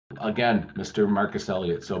again, Mr. Marcus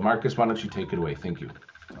Elliott. So Marcus, why don't you take it away? Thank you.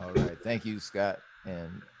 All right. Thank you, Scott.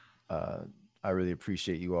 And uh, I really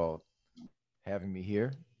appreciate you all having me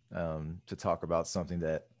here to talk about something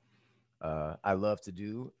that I love to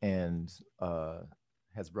do and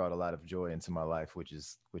has brought a lot of joy into my life, which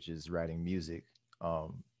is writing music.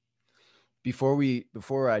 Um,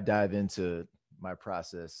 before I dive into my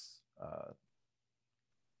process,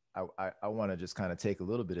 I want to just kind of take a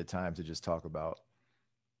little bit of time to just talk about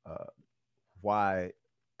uh, why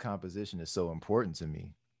composition is so important to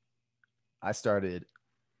me. I started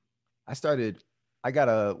I started I got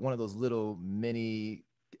a one of those little mini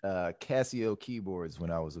Casio keyboards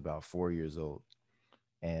when I was about 4 years old,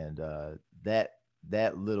 and that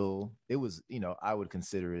that little it was I would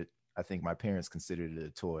consider it. I think my parents considered it a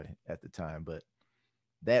toy at the time, but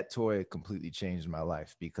that toy completely changed my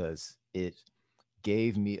life because it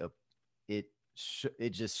gave me a it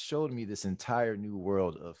just showed me this entire new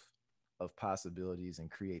world of possibilities and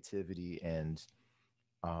creativity and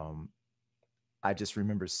um I just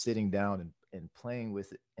remember sitting down and playing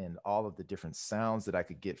with it and all of the different sounds that I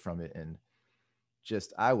could get from it. And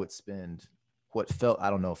just, I would spend what felt, I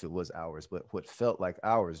don't know if it was hours, but what felt like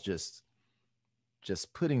hours just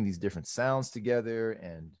putting these different sounds together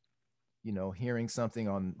and, hearing something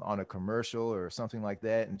on a commercial or something like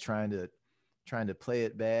that and trying to play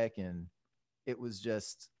it back. And it was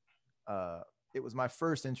just, uh, it was my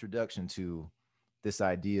first introduction to this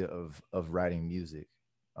idea of writing music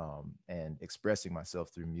and expressing myself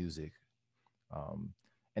through music. Um,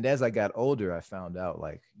 and as I got older, I found out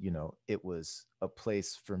like, it was a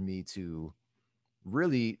place for me to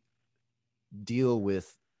really deal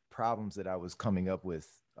with problems that I was coming up with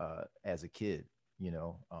as a kid,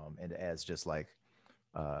 and as just like,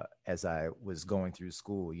 as I was going through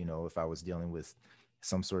school, if I was dealing with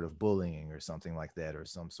some sort of bullying or something like that, or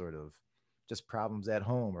some sort of just problems at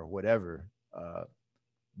home or whatever,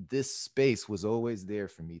 this space was always there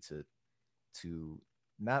for me to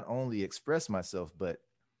not only express myself but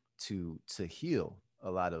to heal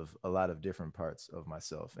a lot of different parts of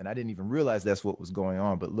myself. And I didn't even realize that's what was going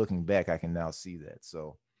on, but looking back I can now see that.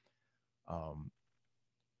 So um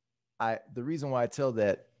I the reason why I tell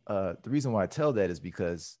that is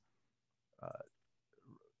because uh,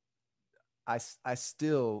 I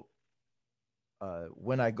still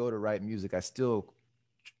when I go to write music, I still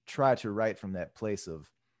try to write from that place of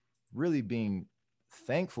really being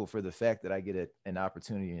thankful for the fact that I get an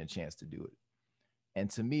opportunity and a chance to do it. And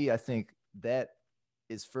to me, I think that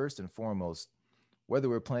is first and foremost, whether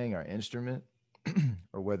we're playing our instrument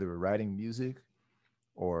or whether we're writing music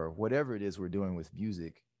or whatever it is we're doing with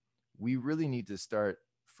music, we really need to start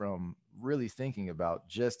from really thinking about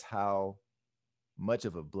just how much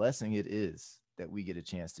of a blessing it is that we get a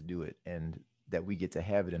chance to do it and that we get to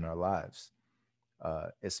have it in our lives.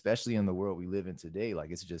 Especially in the world we live in today,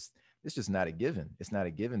 like it's just not a given. It's not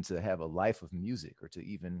a given to have a life of music or to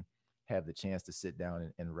even have the chance to sit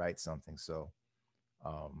down and write something.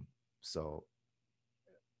 Um, so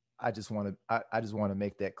I just want to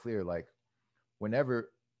make that clear. Like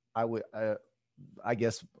whenever I would, I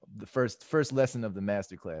guess the first lesson of the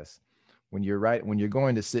master class, when you're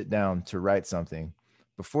going to sit down to write something,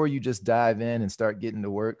 before you just dive in and start getting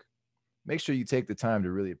to work, make sure you take the time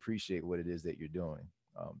to really appreciate what it is that you're doing,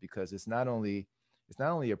 because it's not only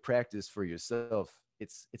a practice for yourself.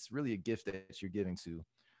 It's really a gift that you're giving to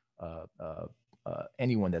uh, uh,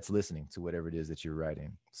 anyone that's listening to whatever it is that you're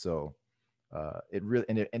writing. So it really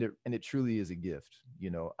and it truly is a gift.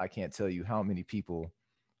 I can't tell you how many people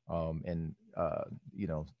and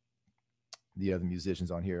the other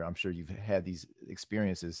musicians on here. I'm sure you've had these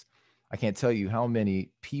experiences. I can't tell you how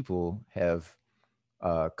many people have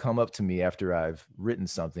come up to me after I've written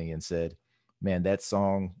something and said, "Man, that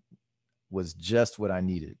song was just what I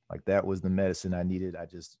needed. Like that was the medicine I needed. I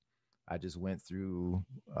just went through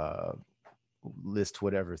list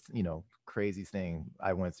whatever crazy thing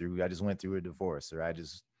I went through. I just went through a divorce, or I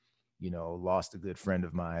just lost a good friend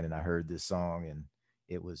of mine, and I heard this song, and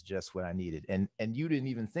it was just what I needed." And you didn't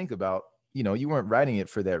even think about you weren't writing it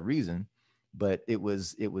for that reason, but it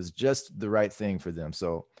was just the right thing for them.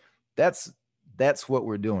 So that's that's what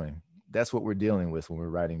we're doing. That's what we're dealing with when we're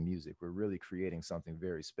writing music. We're really creating something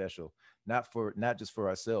very special, not just for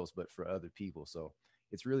ourselves, but for other people. So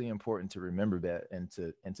it's really important to remember that and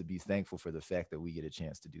to be thankful for the fact that we get a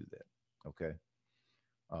chance to do that. Okay.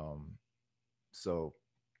 Um, so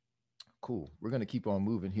cool. We're gonna keep on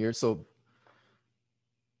moving here. So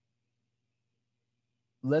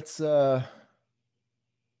let's I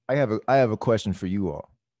have a question for you all,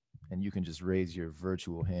 and you can just raise your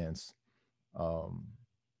virtual hands. Um,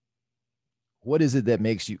 what is it that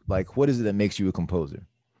makes you a composer?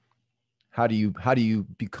 How do you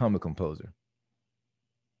become a composer?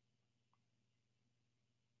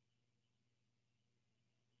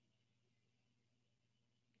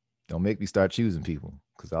 Don't make me start choosing people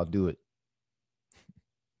because I'll do it.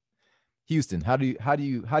 Houston, how do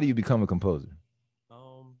you become a composer?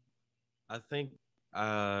 Um, I think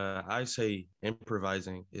I say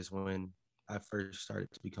improvising is when I first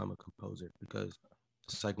started to become a composer because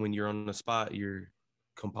it's like when you're on the spot, you're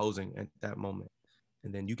composing at that moment.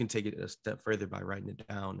 And then you can take it a step further by writing it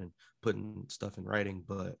down and putting stuff in writing.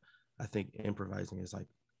 But I think improvising is like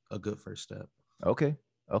a good first step. Okay,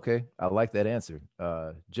 okay, I like that answer.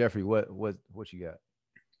 Jeffrey, what you got?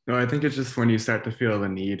 No, I think it's just when you start to feel the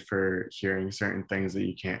need for hearing certain things that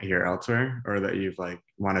you can't hear elsewhere, or that you've like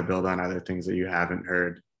want to build on other things that you haven't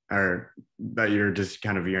heard, or that you're just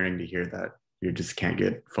kind of yearning to hear that you just can't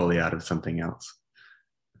get fully out of something else.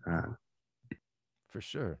 Uh, For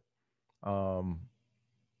sure. Um,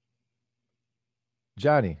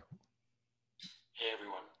 Johnny. Hey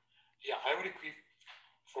everyone. Yeah, I would agree.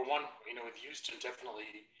 For one, with Houston,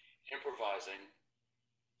 definitely improvising.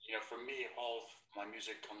 For me, all of my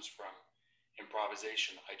music comes from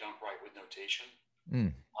improvisation. I don't write with notation.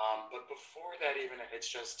 Mm, But before that, even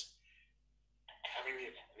it's just having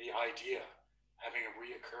the idea, having a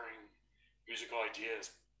reoccurring musical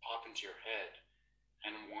ideas pop into your head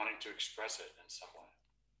and wanting to express it in some way.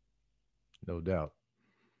 no doubt.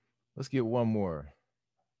 Let's get one more.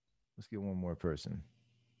 Let's get one more person.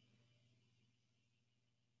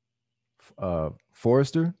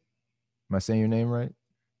 Forrester. Am I saying your name right?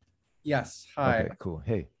 Yes. Hi. Okay, cool.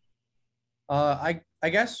 Hey. I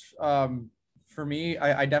guess for me,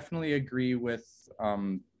 I definitely agree with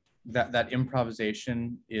that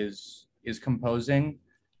improvisation is composing,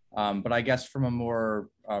 but I guess from a more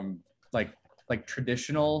like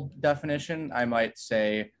traditional definition, I might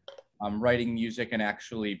say writing music and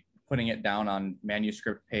actually putting it down on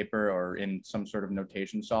manuscript paper or in some sort of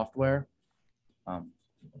notation software.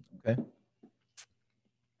 Okay.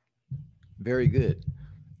 Very good.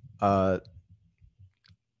 Uh,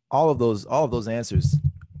 all of those answers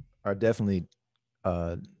are definitely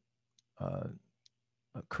uh, uh,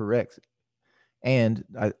 correct. And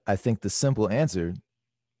I think the simple answer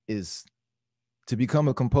is to become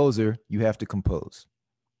a composer, you have to compose.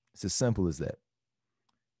 It's as simple as that.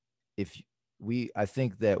 If I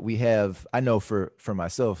think that we have, I know for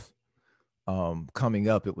myself, coming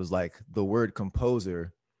up, it was like the word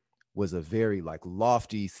composer was a very like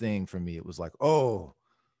lofty thing for me. It was like, oh,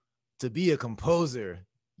 to be a composer,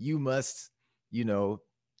 you must, you know,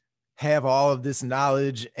 have all of this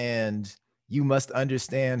knowledge and you must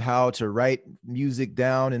understand how to write music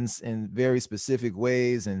down in very specific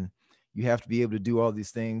ways and you have to be able to do all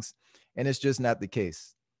these things, and it's just not the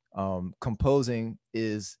case. Composing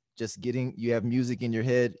is just getting, you have music in your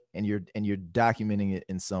head and you're documenting it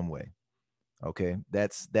in some way. Okay,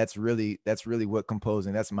 that's really what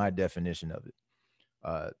composing, that's my definition of it.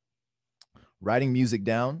 uh Writing music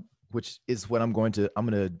down, which is what I'm gonna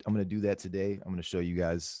do that today. I'm gonna show you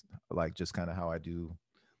guys like just kind of how I do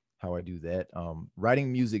that.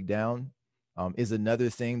 Writing music down is another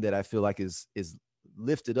thing that I feel like is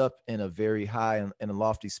lifted up in a very high and a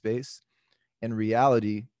lofty space. In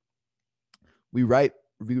reality, we write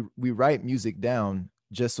music down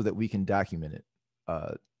just so that we can document it.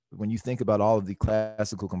 When you think about all of the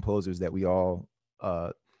classical composers that we all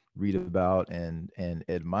read about and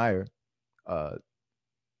admire, uh,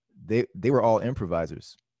 they were all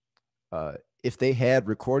improvisers. If they had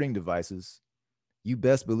recording devices, you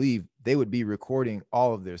best believe they would be recording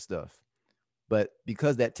all of their stuff. But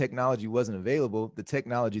because that technology wasn't available, the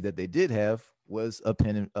technology that they did have was a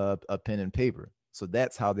pen and paper. So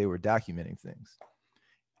that's how they were documenting things.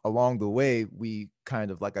 Along the way, we kind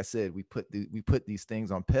of, like I said, we put these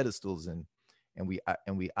things on pedestals and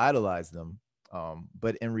we idolize them.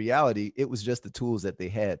 But in reality, it was just the tools that they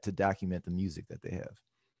had to document the music that they have.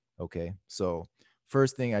 Okay, so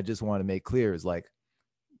first thing I just want to make clear is like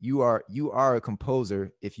you are a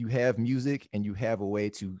composer if you have music and you have a way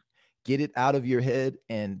to get it out of your head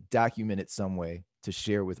and document it some way to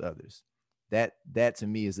share with others. That to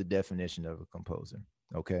me is the definition of a composer.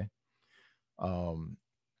 Okay. Um,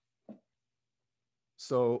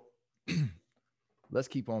 so let's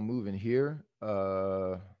keep on moving here.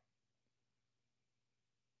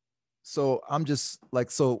 So I'm just like,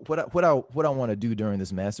 so what I want to do during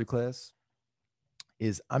this masterclass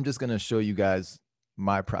is I'm just going to show you guys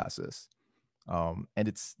my process. And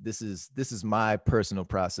this is my personal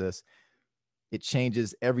process. It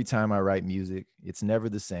changes every time I write music. It's never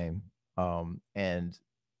the same. And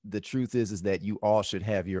the truth is that you all should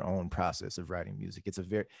have your own process of writing music.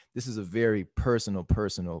 This is a very personal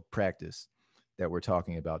practice that we're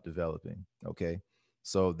talking about developing. Okay.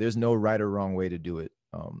 So there's no right or wrong way to do it.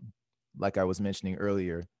 Like I was mentioning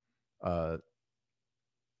earlier,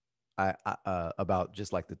 about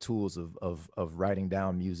just like the tools of writing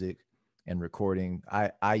down music and recording.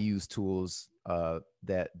 I use tools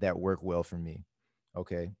that work well for me.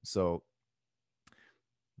 Okay. So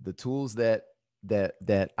the tools that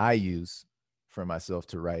I use for myself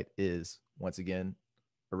to write is, once again,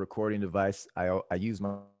 a recording device. I use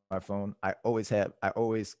my phone. I always have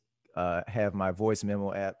my voice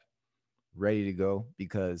memo app ready to go,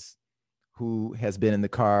 because who has been in the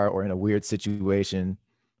car or in a weird situation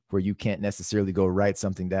where you can't necessarily go write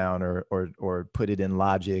something down or put it in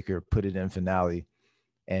Logic or put it in Finale,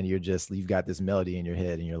 and you've got this melody in your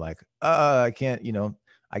head and you're like, I can't,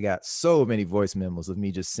 I got so many voice memos of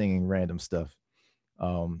me just singing random stuff.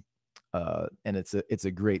 And it's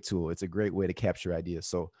a great tool. It's a great way to capture ideas.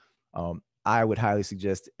 So I would highly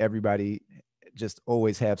suggest everybody just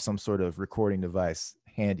always have some sort of recording device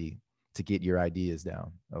handy to get your ideas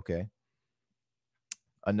down. Okay.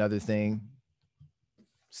 Another thing,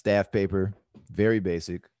 staff paper, very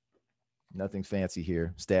basic, nothing fancy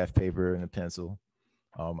here. Staff paper and a pencil.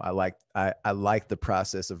 I like the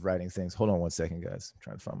process of writing things. Hold on one second, guys. I'm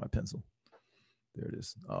trying to find my pencil. There it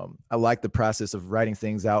is. I like the process of writing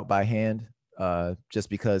things out by hand, just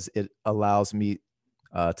because it allows me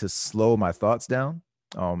to slow my thoughts down.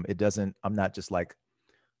 I'm not just like,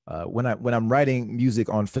 when I'm writing music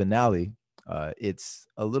on Finale, it's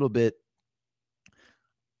a little bit,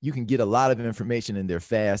 you can get a lot of information in there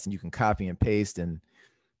fast, and you can copy and paste, and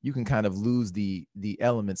you can kind of lose the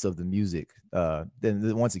elements of the music.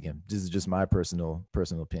 Then once again, this is just my personal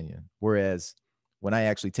opinion. Whereas when I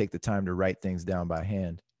actually take the time to write things down by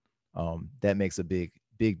hand, that makes a big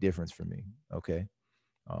difference for me. Okay.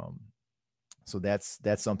 So that's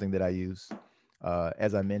something that I use.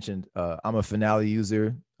 As I mentioned, I'm a Finale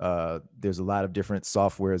user. There's a lot of different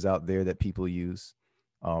softwares out there that people use.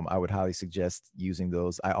 I would highly suggest using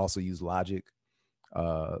those. I also use Logic.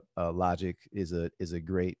 Logic is a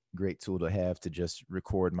great tool to have to just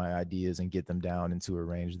record my ideas and get them down and to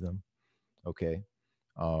arrange them. Okay.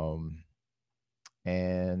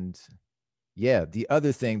 And yeah, the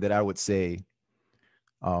other thing that I would say,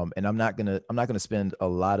 and I'm not gonna spend a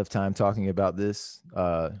lot of time talking about this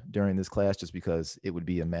during this class, just because it would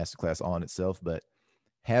be a masterclass on itself, but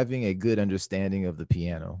having a good understanding of the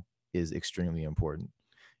piano is extremely important.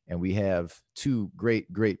 And we have two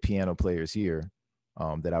great piano players here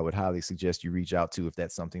that I would highly suggest you reach out to if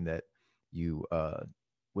that's something that you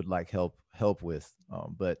would like help with.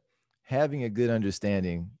 But having a good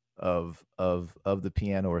understanding of the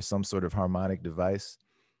piano or some sort of harmonic device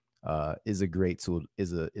is a great tool.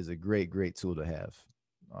 Is a great tool to have.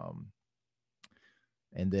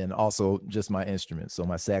 And then also just my instrument. So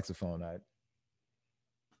my saxophone.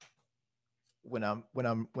 When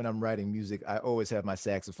I'm writing music, I always have my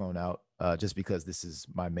saxophone out, just because this is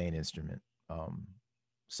my main instrument.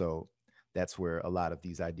 So that's where a lot of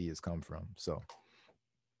these ideas come from. So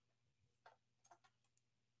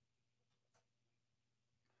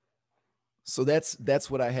that's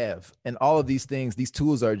what I have. And all of these things, these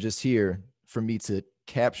tools are just here for me to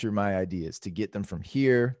capture my ideas, to get them from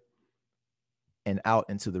here and out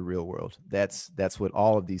into the real world. That's what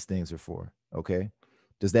all of these things are for. Okay.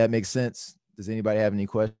 Does that make sense? Does anybody have any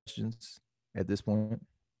questions at this point?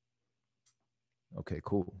 Okay,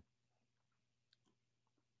 cool.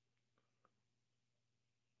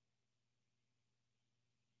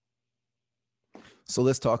 So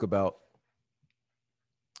let's talk about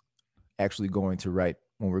actually going to write,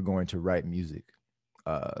 when we're going to write music.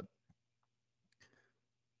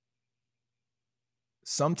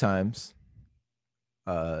 Sometimes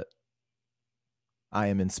I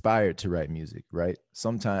am inspired to write music, right?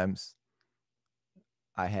 Sometimes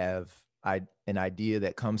I have an idea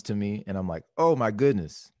that comes to me and I'm like, oh my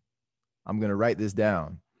goodness, I'm going to write this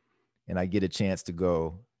down. And I get a chance to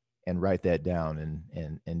go and write that down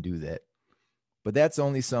and do that. But that's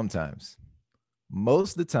only sometimes.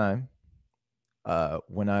 Most of the time,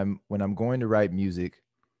 when I'm going to write music,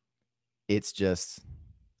 it's just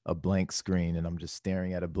a blank screen and I'm just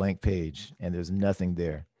staring at a blank page and there's nothing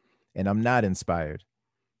there and I'm not inspired.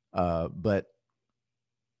 But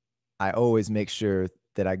I always make sure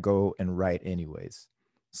that I go and write anyways.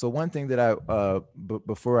 So one thing that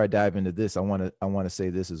before I dive into this, I want to say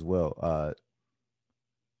this as well.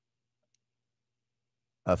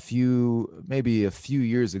 Maybe a few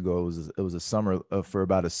years ago, it was a summer, for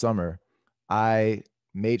about a summer, I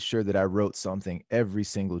made sure that I wrote something every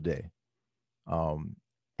single day.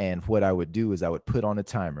 And what I would do is I would put on a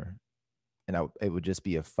timer, and it would just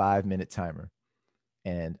be a 5-minute timer.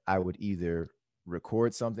 And I would either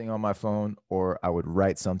record something on my phone or I would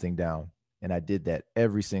write something down. And I did that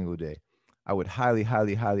every single day. I would highly,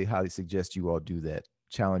 highly, highly, highly suggest you all do that.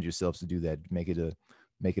 Challenge yourselves to do that. Make it a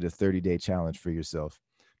 30-day challenge for yourself.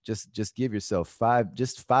 Just give yourself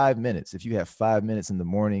 5 minutes. If you have 5 minutes in the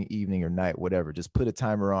morning, evening, or night, whatever, just put a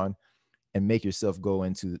timer on and make yourself go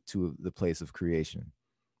into the place of creation.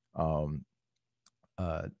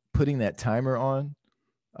 Putting that timer on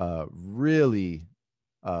really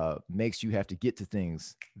makes you have to get to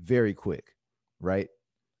things very quick, right?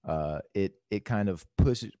 It kind of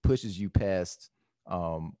pushes you past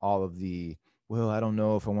all of the, well, I don't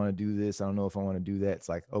know if I want to do this. I don't know if I want to do that. It's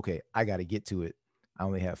like, okay, I got to get to it. I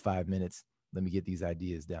only have 5 minutes. Let me get these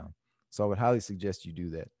ideas down. So I would highly suggest you do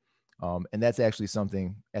that. And that's actually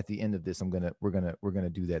something at the end of this, we're gonna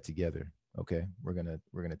do that together. Okay. We're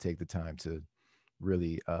gonna take the time to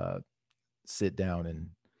really sit down and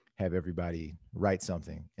have everybody write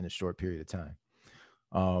something in a short period of time.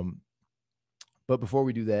 But before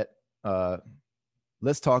we do that,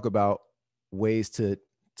 let's talk about ways to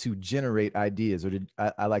generate ideas, or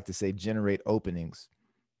I like to say generate openings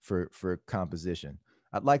for composition.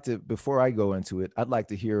 I'd like to, before I go into it, I'd like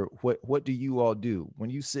to hear what do you all do when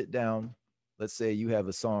you sit down? Let's say you have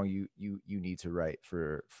a song you need to write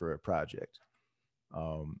for a project.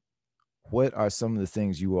 What are some of the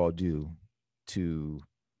things you all do to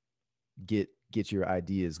get your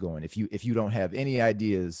ideas going? If you don't have any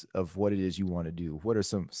ideas of what it is you want to do, what are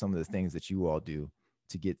some of the things that you all do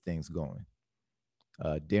to get things going?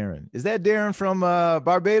 Darren, is that Darren from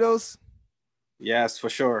Barbados? Yes, for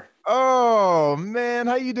sure. Oh man,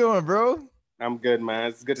 how you doing, bro? I'm good, man.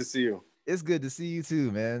 It's good to see you. It's good to see you too,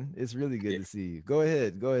 man. It's really good to see you. Go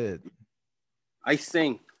ahead. I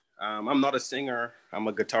sing. I'm not a singer. I'm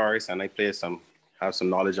a guitarist, and I have some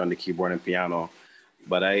knowledge on the keyboard and piano.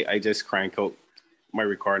 But I just crank out my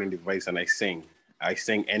recording device and I sing. I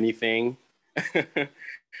sing anything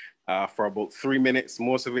for about 3 minutes.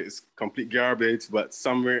 Most of it is complete garbage, but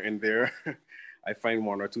somewhere in there, I find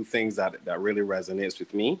one or two things that really resonates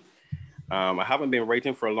with me. I haven't been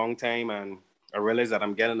writing for a long time, and I realize that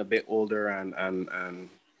I'm getting a bit older, and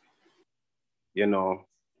you know,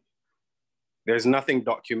 there's nothing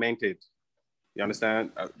documented. You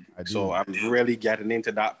understand? So I'm really getting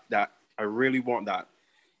into that I really want that.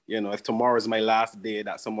 If tomorrow is my last day,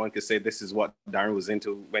 that someone could say this is what Darren was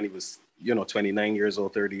into when he was, 29 years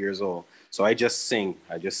old, 30 years old. So I just sing,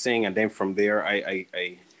 and then from there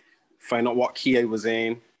I find out what key I was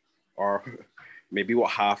in, or maybe what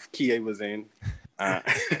half key I was in,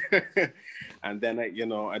 and then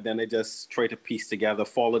I just try to piece together,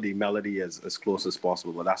 follow the melody as close as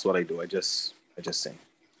possible. But that's what I do. I just sing.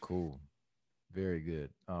 Cool, very good.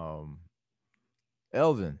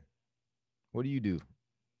 Elvin, what do you do?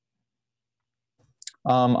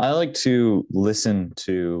 I like to listen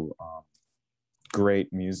to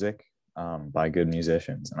great music by good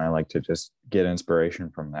musicians, and I like to just get inspiration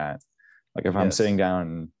from that. Like if I'm sitting down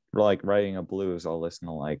and like writing a blues, I'll listen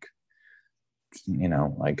to like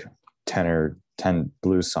 10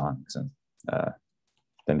 blues songs, and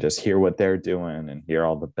then just hear what they're doing and hear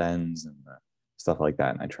all the bends and the stuff like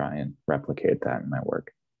that, and I try and replicate that in my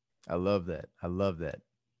work. I love that.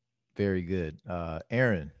 Very good.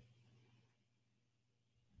 Aaron.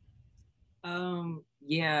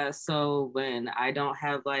 Yeah, so when I don't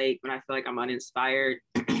have when I feel like I'm uninspired,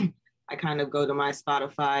 I kind of go to my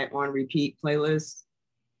Spotify on repeat playlist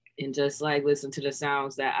and just listen to the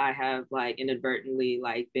sounds that I have inadvertently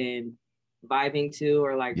been vibing to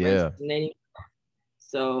or resonating.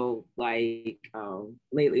 So lately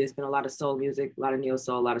it's been a lot of soul music, a lot of neo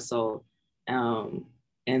soul, a lot of soul, and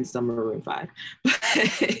some Maroon 5.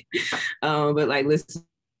 But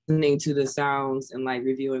listening to the sounds and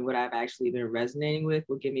reviewing what I've actually been resonating with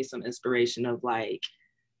will give me some inspiration of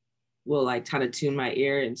will kind of tune my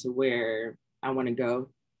ear into where I want to go.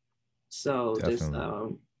 So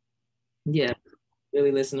definitely. Just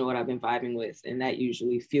really listen to what I've been vibing with, and that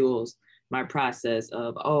usually fuels my process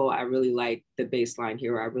of, I really like the bass line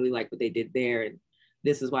here, or I really like what they did there, and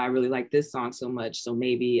this is why I really like this song so much. So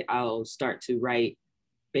maybe I'll start to write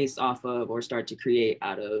based off of, or start to create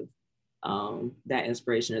out of that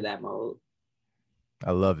inspiration or that mode.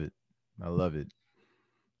 I love it.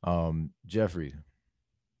 Jeffrey.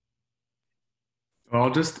 Well,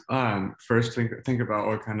 I'll just first think about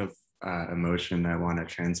what kind of emotion I want to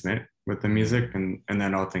transmit with the music, and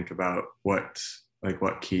then I'll think about what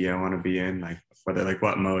key I want to be in, whether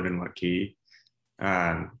what mode and what key.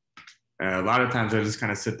 A lot of times I just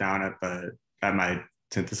kind of sit down at my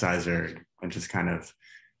synthesizer and just kind of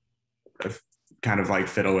kind of like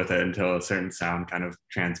fiddle with it until a certain sound kind of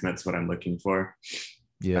transmits what I'm looking for.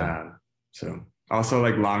 So also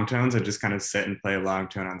like long tones, I just kind of sit and play a long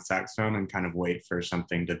tone on saxophone and kind of wait for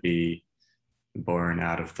something to be born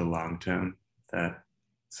out of the long tone.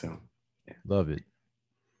 Love it.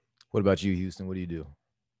 What about you, Houston? What do you do?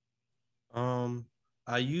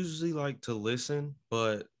 I usually like to listen,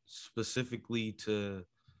 but specifically to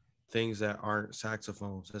things that aren't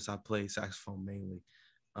saxophones, since I play saxophone mainly.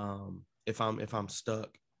 If I'm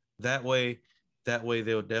stuck, that way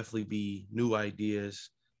there'll definitely be new ideas,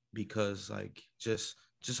 because like just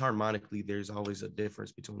harmonically, there's always a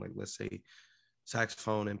difference between, like, let's say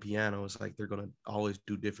saxophone and piano. It's like they're gonna always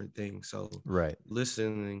do different things. So right,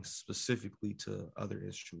 listening specifically to other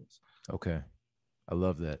instruments. Okay, I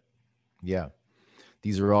love that. Yeah,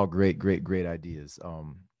 these are all great ideas.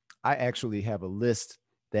 I actually have a list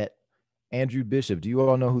that Andrew Bishop. Do you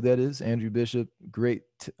all know who that is? Andrew Bishop, great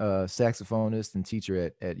saxophonist and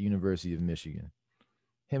teacher at University of Michigan.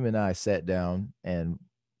 Him and I sat down and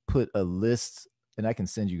put a list, and I can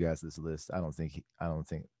send you guys this list. I don't think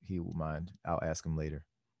he will mind. I'll ask him later,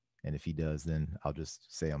 and if he does, then I'll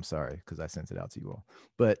just say I'm sorry because I sent it out to you all.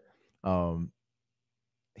 But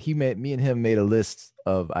me and him made a list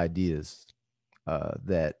of ideas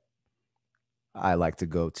that I like to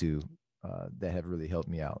go to that have really helped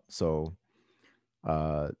me out. So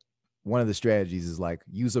one of the strategies is like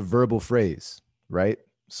use a verbal phrase, right?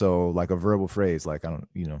 So like a verbal phrase, like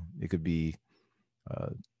it could be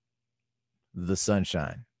the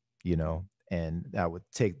sunshine, and I would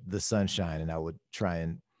take the sunshine and I would try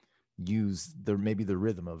and use maybe the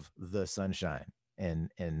rhythm of the sunshine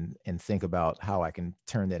and think about how I can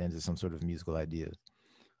turn that into some sort of musical idea.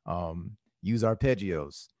 Use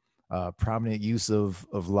arpeggios, prominent use of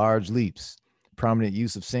large leaps, prominent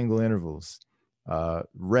use of single intervals,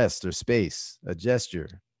 rest or space, a gesture,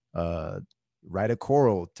 write a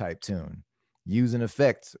choral type tune, use an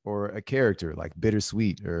effect or a character like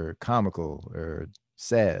bittersweet or comical or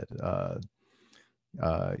sad,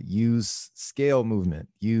 use scale movement,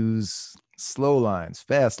 use slow lines,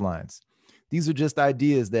 fast lines. These are just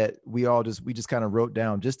ideas that we just kind of wrote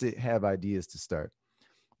down just to have ideas to start.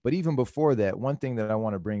 But even before that, one thing that I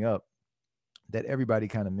want to bring up that everybody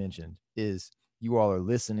kind of mentioned is you all are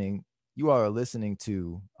listening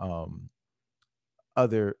to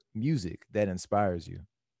other music that inspires you.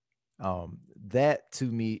 That to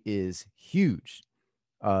me is huge.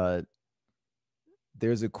 There's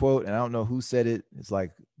a quote, and I don't know who said it. It's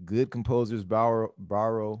like, good composers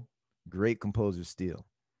borrow, great composers steal.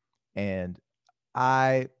 And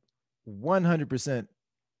I 100%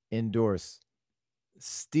 endorse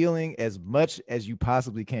stealing as much as you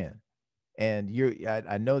possibly can. And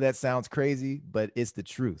I know that sounds crazy, but it's the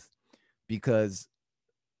truth.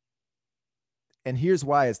 And here's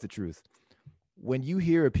why it's the truth. When you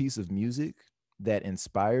hear a piece of music that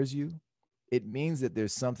inspires you, it means that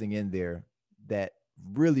there's something in there that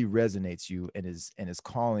really resonates you and is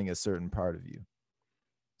calling a certain part of you.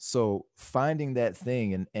 So finding that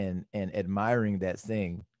thing and admiring that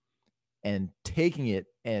thing and taking it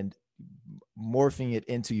and morphing it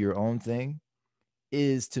into your own thing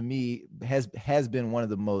is, to me, has been one of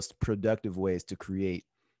the most productive ways to create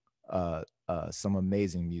some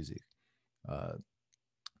amazing music.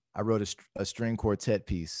 I wrote a string quartet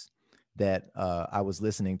piece that I was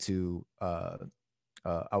listening to.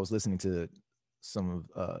 I was listening to some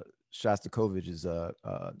of Shostakovich's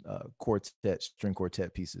string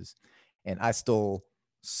quartet pieces, and I stole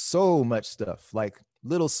so much stuff, like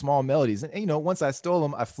little small melodies. And once I stole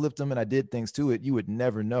them, I flipped them and I did things to it. You would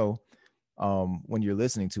never know when you're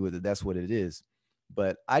listening to it that's what it is.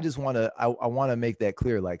 But I just want to make that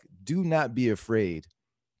clear. Like, do not be afraid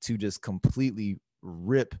to just completely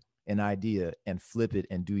rip an idea and flip it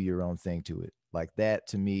and do your own thing to it. Like, that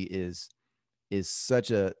to me is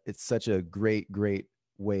such a great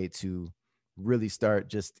way to really start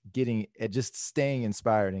just staying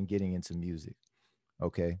inspired and getting into music.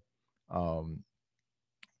 Okay.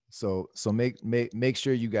 So make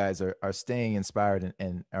sure you guys are staying inspired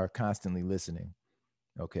and are constantly listening.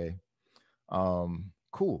 Okay.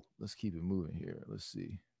 Cool. Let's keep it moving here. Let's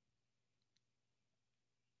see.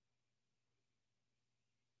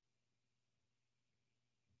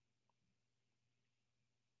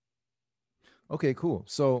 Okay, cool.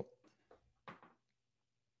 So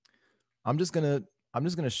I'm just gonna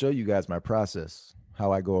show you guys my process,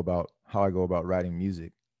 how I go about writing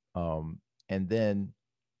music. And then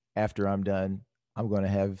after I'm done, I'm gonna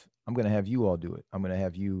have you all do it. I'm gonna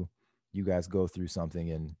have you guys go through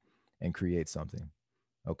something and create something.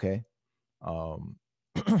 Okay.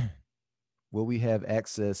 will we have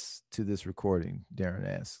access to this recording? Darren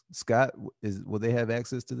asks. Scott, will they have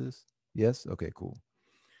access to this? Yes? Okay, cool.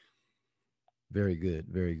 Very good,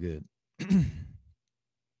 very good.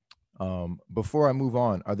 Before I move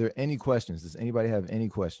on, are there any questions? Does anybody have any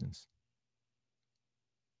questions?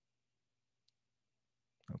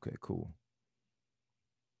 Okay, cool.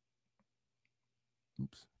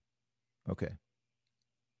 Oops. Okay.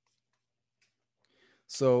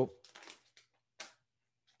 So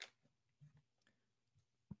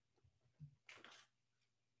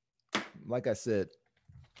like I said,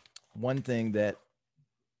 one thing that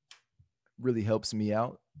really helps me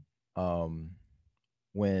out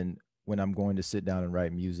when I'm going to sit down and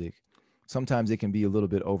write music, sometimes it can be a little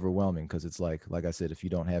bit overwhelming because it's like I said, if you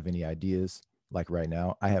don't have any ideas, like right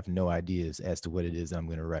now, I have no ideas as to what it is that I'm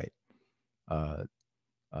going to write.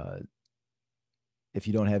 If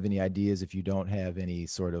you don't have any ideas, if you don't have any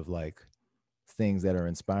sort of like things that are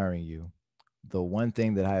inspiring you, the one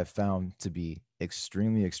thing that I have found to be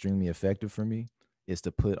extremely, extremely effective for me is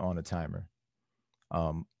to put on a timer.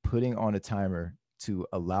 Putting on a timer to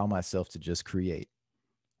allow myself to just create.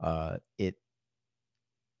 I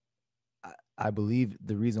believe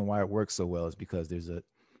the reason why it works so well is because there's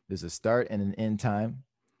a start and an end time,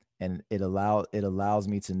 and it allows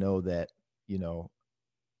me to know that, you know,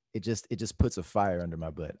 it just puts a fire under my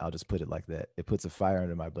butt. I'll just put it like that. It puts a fire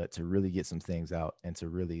under my butt to really get some things out and to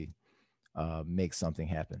really make something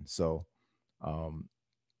happen. So I'm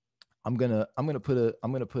gonna put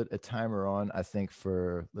a timer on, I think,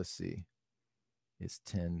 for, let's see, it's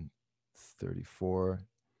 10:34.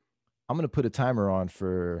 I'm gonna put a timer on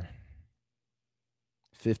for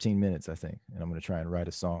 15 minutes, I think, and I'm gonna try and write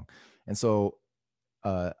a song. And so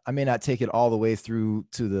I may not take it all the way through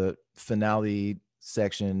to the finale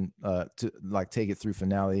section, to like take it through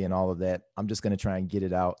finale and all of that. I'm just gonna try and get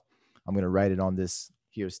it out. I'm gonna write it on this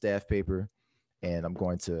here staff paper, and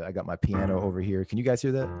I got my piano over here. Can you guys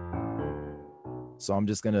hear that? So I'm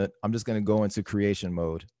just gonna go into creation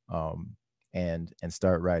mode and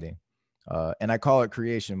start writing. And I call it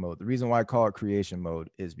creation mode. The reason why I call it creation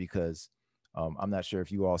mode is because I'm not sure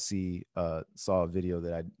if you all saw a video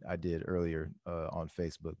that I did earlier on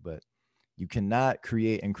Facebook, but you cannot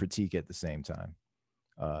create and critique at the same time.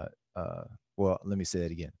 Well, let me say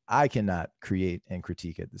that again. I cannot create and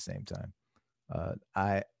critique at the same time.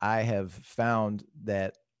 I have found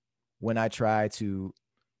that when I try to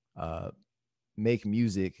make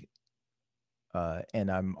music,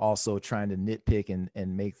 and I'm also trying to nitpick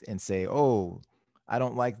and make and say, oh, I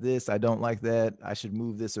don't like this, I don't like that, I should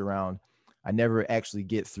move this around, I never actually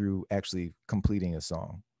get through actually completing a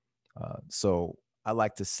song. So I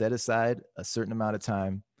like to set aside a certain amount of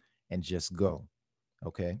time and just go.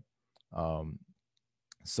 Okay.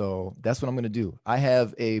 So that's what I'm going to do. I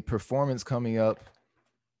have a performance coming up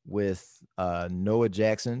with Noah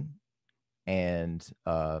Jackson and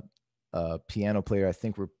a piano player. I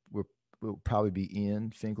think we'll probably be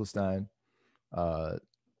Ian Finkelstein.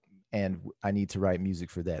 And I need to write music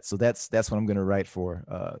for that. So that's what I'm going to write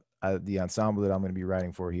for. The ensemble that I'm going to be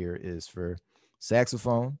writing for here is for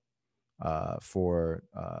saxophone, for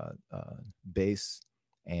bass,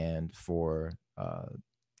 and for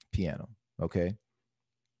piano. Okay.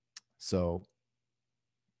 So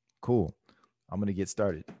cool. I'm going to get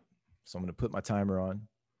started. So I'm going to put my timer on.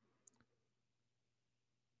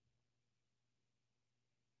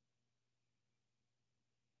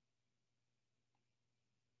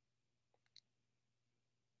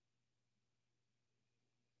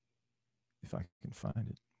 If I can find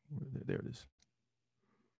it. There it is.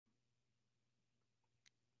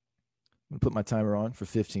 I'm going to put my timer on for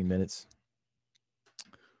 15 minutes.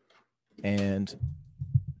 And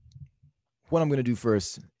what I'm going to do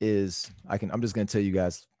first is I'm just going to tell you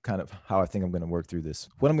guys kind of how I think I'm going to work through this.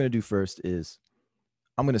 What I'm going to do first is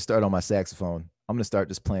I'm going to start on my saxophone. I'm going to start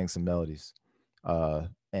just playing some melodies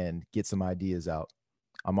and get some ideas out.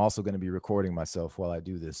 I'm also going to be recording myself while I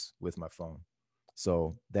do this with my phone.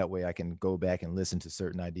 So that way I can go back and listen to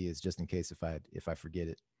certain ideas just in case if I forget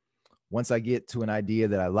it. Once I get to an idea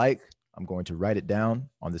that I like, I'm going to write it down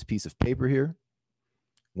on this piece of paper here.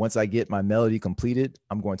 Once I get my melody completed,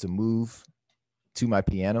 I'm going to move to my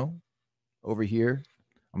piano over here.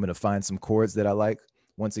 I'm going to find some chords that I like.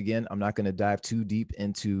 Once again, I'm not going to dive too deep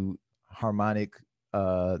into harmonic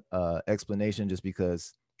explanation just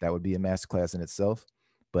because that would be a masterclass in itself.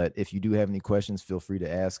 But if you do have any questions, feel free to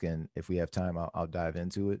ask. And if we have time, I'll dive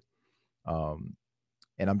into it.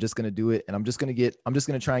 And I'm just going to do it. And I'm just going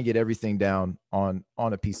to try and get everything down on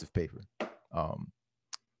a piece of paper.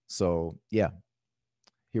 So yeah,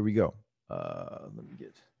 here we go. Let me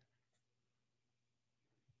get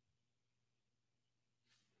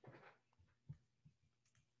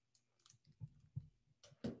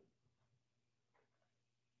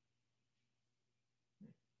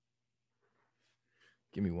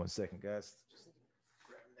Give me 1 second, guys. Just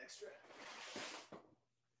grab an extra.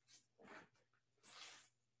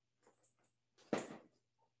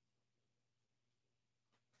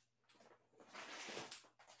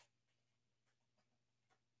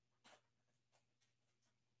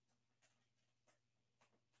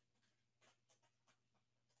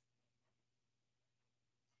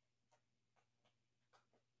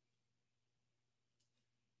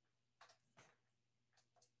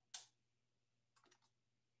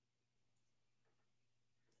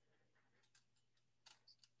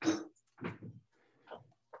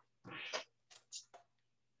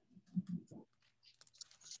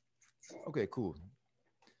 Okay, cool.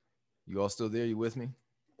 You all still there? You with me?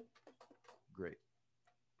 Great.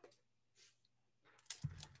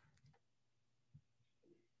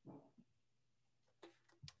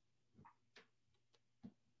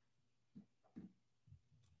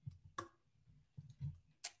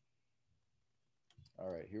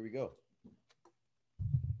 All right, here we go.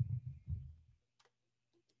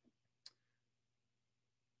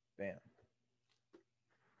 Bam.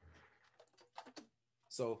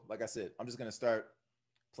 So, like I said, I'm just gonna start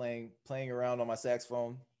playing around on my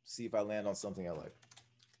saxophone, see if I land on something I like.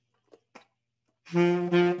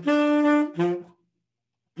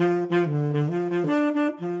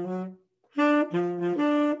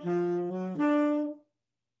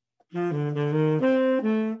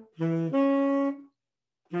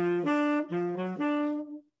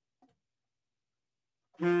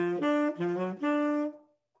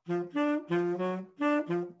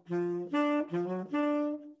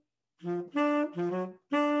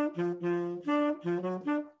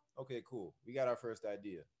 Okay, cool. We got our first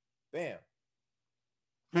idea. Bam.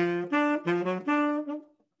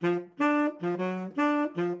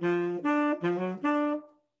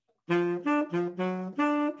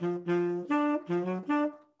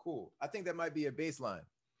 Cool. I think that might be a bass line.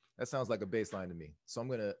 That sounds like a bass line to me. So I'm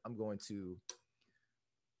going to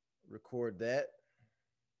record that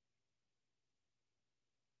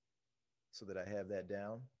so that I have that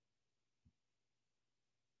down.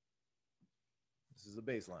 This is a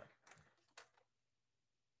bass line.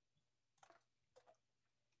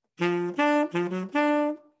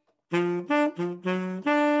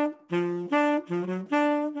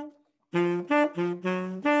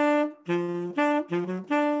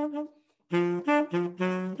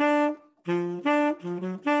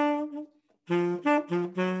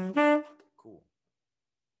 Cool.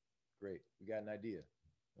 Great. We got an idea.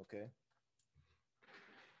 Okay.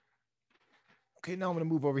 Okay, now I'm going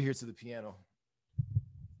to move over here to the piano.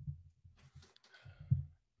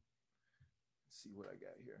 Let's see what I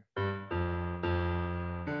got here.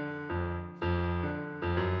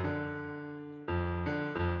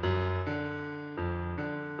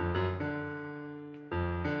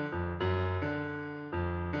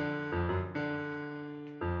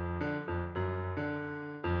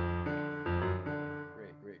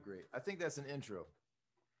 Great. I think that's an intro.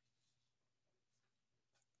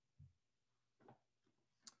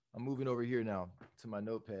 I'm moving over here now to my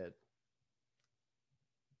notepad.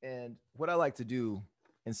 And what I like to do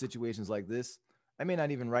in situations like this, I may not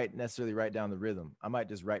even necessarily write down the rhythm. I might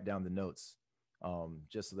just write down the notes,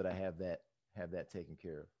 just so that I have that taken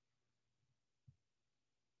care of.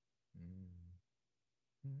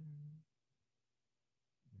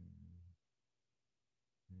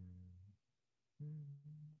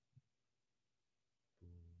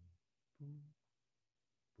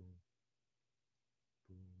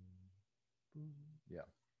 Yeah.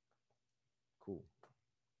 Cool.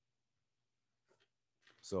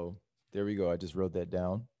 So there we go. I just wrote that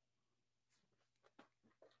down.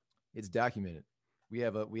 It's documented. We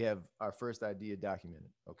have our first idea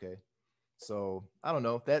documented. Okay. So I don't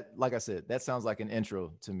know that, like I said, that sounds like an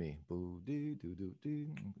intro to me.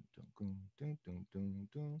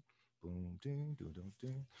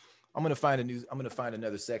 I'm gonna find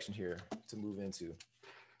another section here to move into.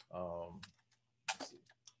 Let's see.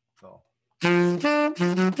 Oh. Let's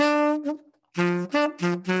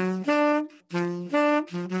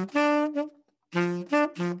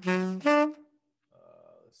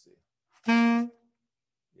see.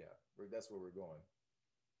 Yeah, that's where we're going.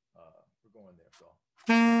 We're going there, so.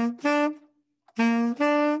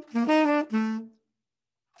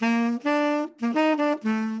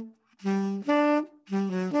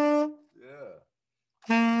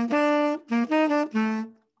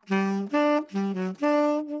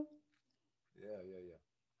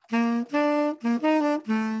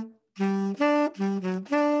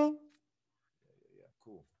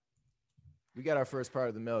 Cool. We got our first part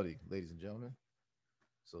of the melody, ladies and gentlemen.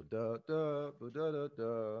 So da da da da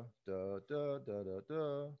da da da da da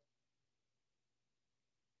da.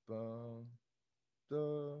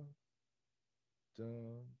 da, da,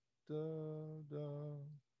 da, da,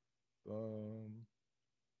 bum,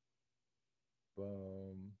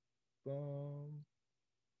 bum, bum,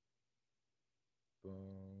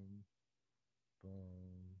 bum,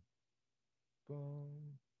 bum, bum.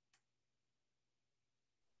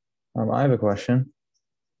 I have a question.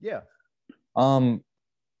 Yeah. Can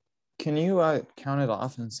you count it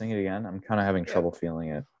off and sing it again? I'm kind of having trouble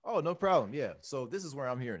feeling it. Oh, no problem. Yeah. So this is where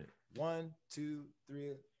I'm hearing it. 1, 2,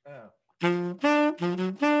 3.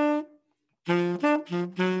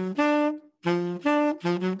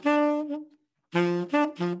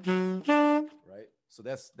 Right. So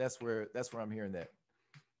that's where I'm hearing that.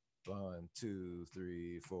 1, 2,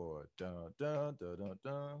 3, 4. Dun dun dun dun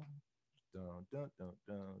dun dun dun dun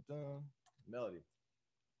dun dun. Melody.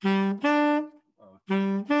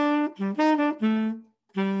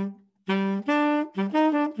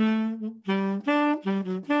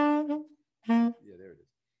 Yeah, there it is.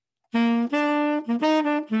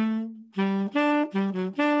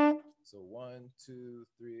 So 1, 2,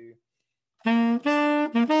 3.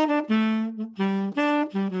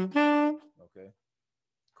 Okay,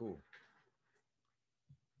 cool.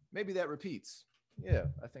 Maybe that repeats. Yeah,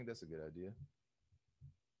 I think that's a good idea.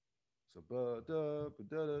 So ba da ba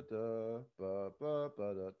da da da ba ba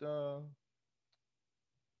ba da da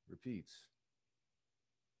repeats.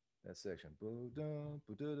 That section. Ba-dum,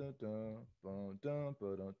 ba-da-da-dum, ba-dum,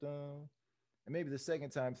 ba-dum-dum. And maybe the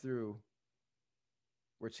second time through,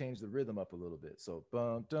 we'll change the rhythm up a little bit. So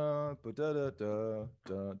bum dum ba-da-da-da,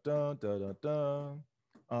 dun dun da dun dun.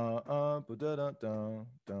 Ba-da-dun-dun,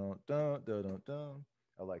 dun dun da dun dun.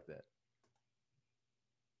 I like that.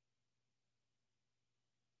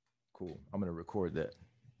 Cool. I'm gonna record that.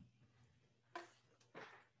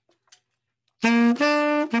 Yeah.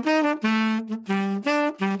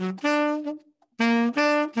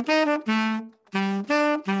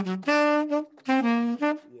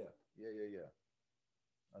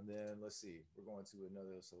 And then let's see, we're going to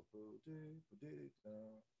another. So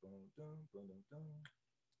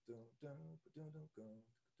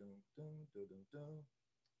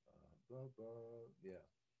yeah.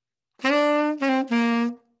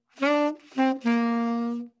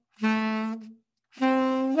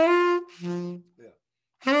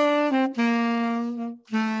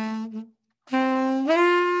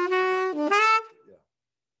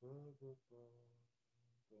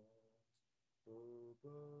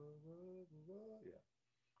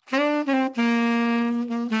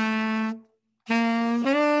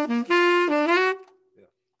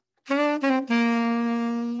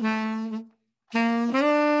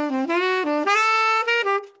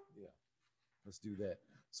 Let's do that.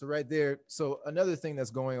 So right there. So another thing that's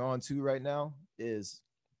going on too right now is,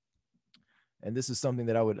 and this is something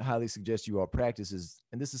that I would highly suggest you all practice is,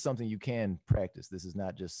 and this is something you can practice. This is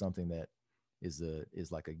not just something that is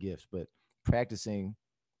like a gift, but practicing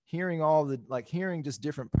hearing all the, like hearing just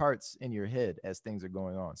different parts in your head as things are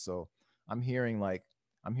going on. So I'm hearing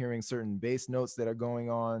certain bass notes that are going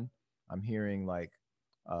on. I'm hearing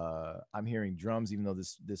drums, even though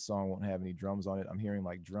this song won't have any drums on it. I'm hearing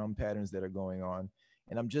like drum patterns that are going on,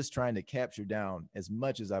 and I'm just trying to capture down as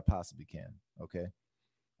much as I possibly can. Okay.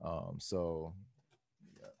 So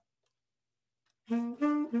yeah.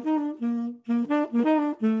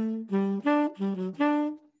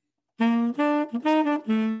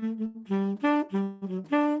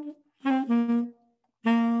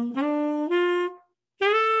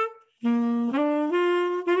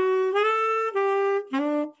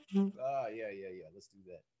 Yeah. Let's do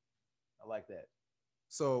that. I like that.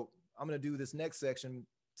 So I'm gonna do this next section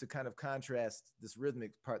to kind of contrast this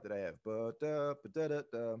rhythmic part that I have.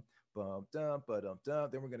 Ba-da-ba-da-da-dum, bum-dum, ba-dum-dum.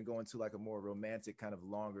 Then we're gonna go into like a more romantic kind of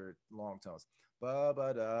long tones.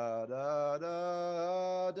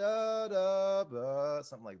 Ba-ba-da-da-da-da-da-ba,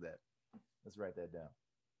 something like that. Let's write that down.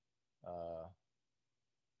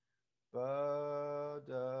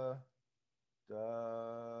 Ba-da-da-da-da.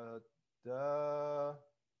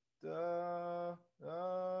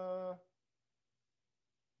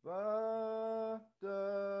 Ba,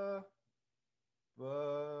 da,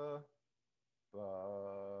 ba,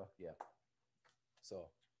 ba. Yeah. So.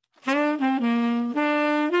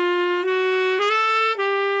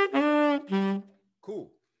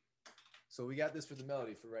 Cool. So we got this for the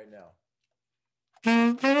melody for right now.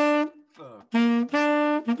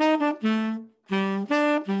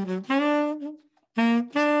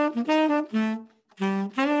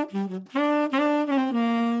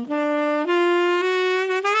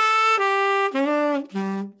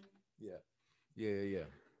 Yeah.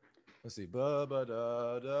 Let's see. Ba ba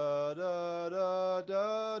da da da da da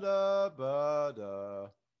da da ba da.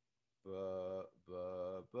 ba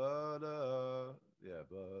ba ba da. Yeah,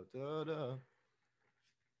 ba da da.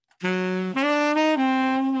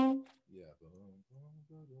 Yeah. Ba, ba,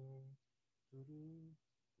 ba, da. Do, do,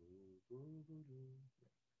 do, do, do, do.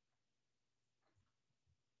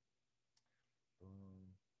 Boom.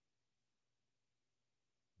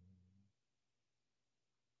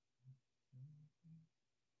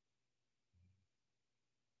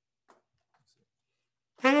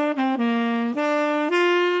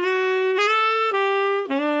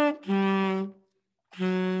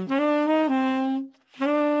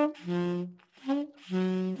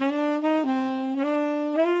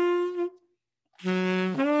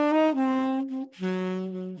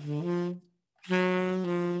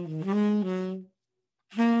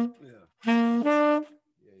 Yeah.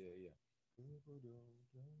 Yeah, yeah, yeah.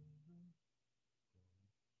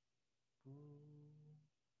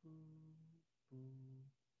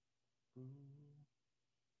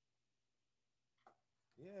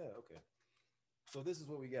 Yeah, okay. So this is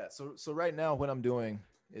what we got. So right now what I'm doing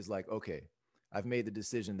is like, okay, I've made the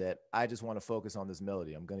decision that I just want to focus on this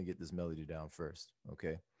melody. I'm going to get this melody down first,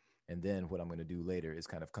 okay? And then what I'm going to do later is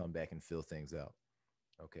kind of come back and fill things out.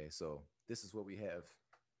 Okay, so this is what we have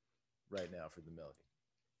right now for the melody.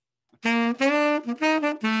 Okay.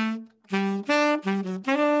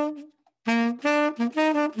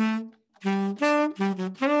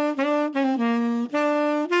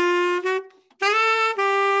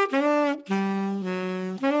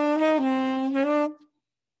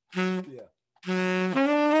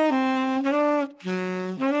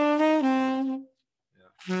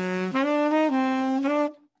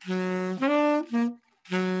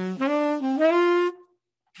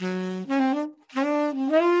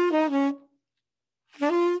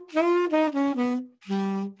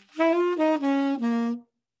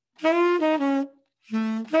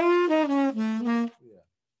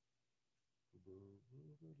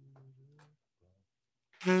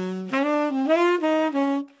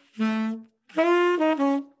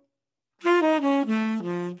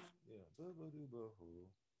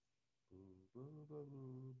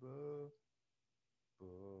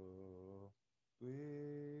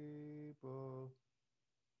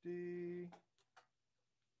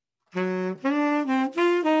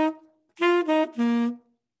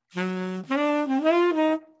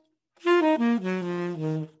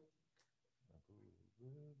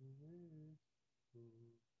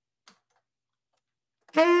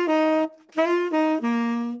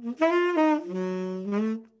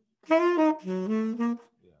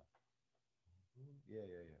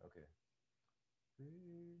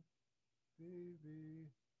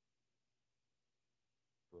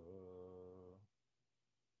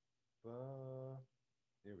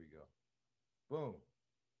 Here we go. Boom.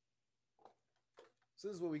 So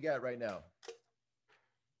this is what we got right now.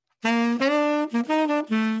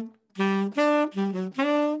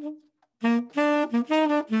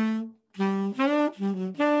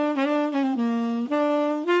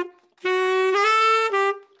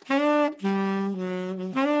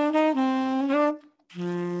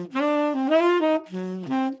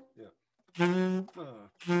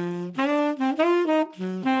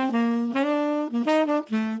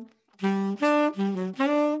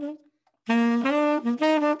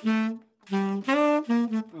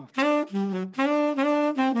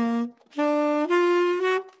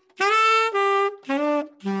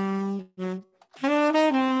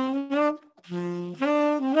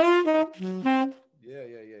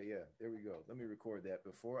 Yeah. There we go. Let me record that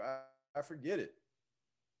before I forget it.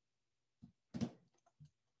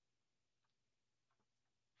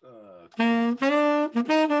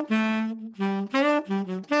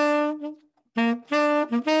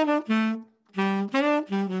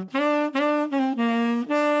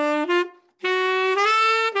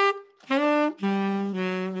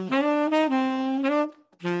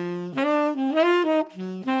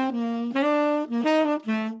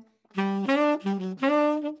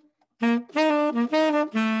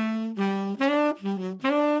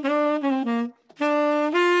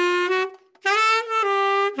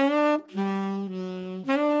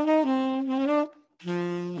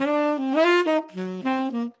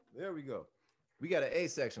 There we go. We got an A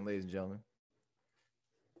section, ladies and gentlemen.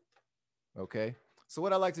 Okay. So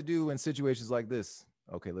what I like to do in situations like this,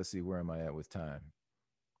 okay, let's see, where am I at with time?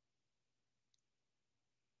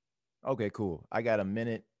 Okay, cool. I got a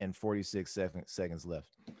minute and 46 seconds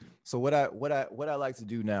left. So what I like to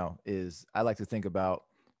do now is I like to think about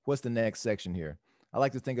what's the next section here. I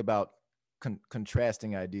like to think about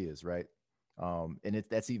contrasting ideas, right? And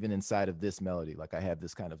that's even inside of this melody. Like I have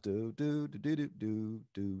this kind of do do do do do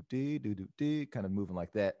do do do do do kind of moving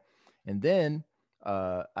like that, and then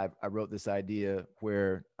I wrote this idea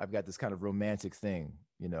where I've got this kind of romantic thing,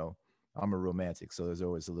 you know. I'm a romantic, so there's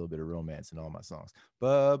always a little bit of romance in all my songs.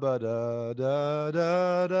 Ba ba da da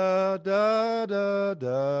da da da da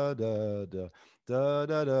da da da da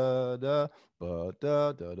da da da ba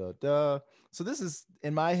da da da da. So this is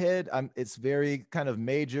in my head. It's very kind of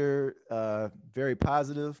major, very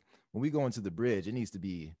positive. When we go into the bridge, there needs to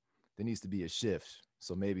be a shift.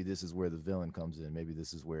 So maybe this is where the villain comes in. Maybe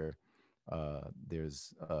this is where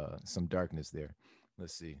there's some darkness there.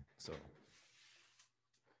 Let's see. So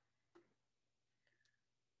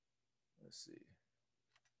let's see.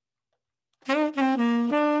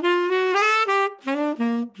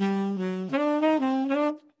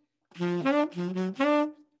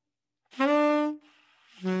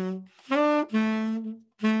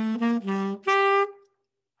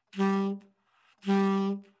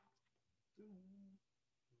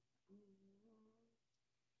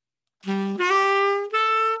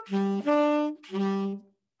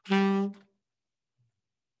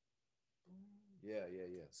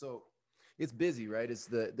 Yeah. So it's busy, right? It's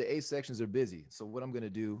the A sections are busy. So what I'm gonna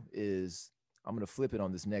do is I'm gonna flip it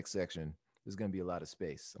on this next section. There's gonna be a lot of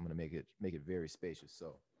space. I'm gonna make it very spacious.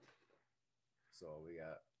 So we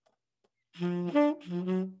got.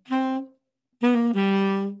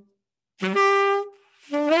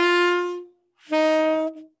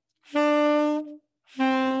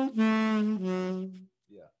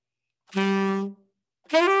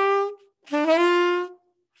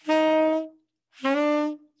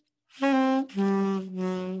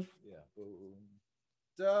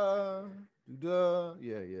 Da, da,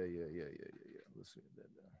 yeah. Let's see that.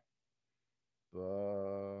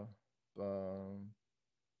 Ba, bum,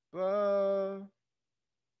 ba,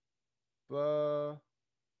 ba,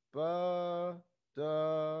 ba,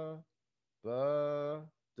 da, ba,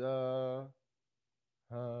 da,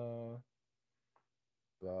 ha,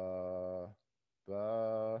 ba,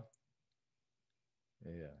 ba.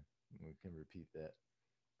 Yeah, we can repeat that.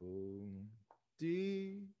 Boom,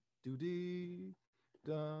 dee, do dee,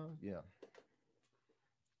 da. Yeah.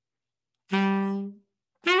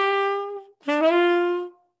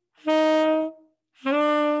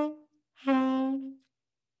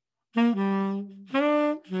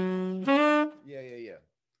 Yeah.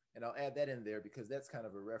 And I'll add that in there because that's kind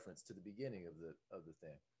of a reference to the beginning of the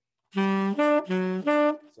thing.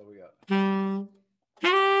 So we got.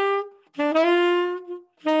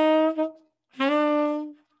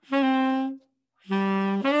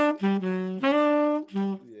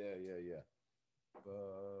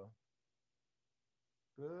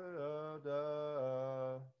 Yeah. Da.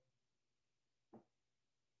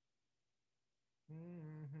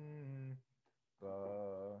 Ba.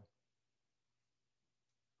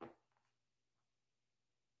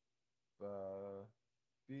 Ba.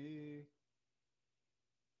 Be.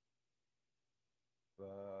 Ba.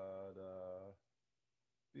 Da.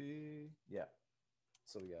 Be. Yeah.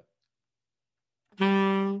 So we got.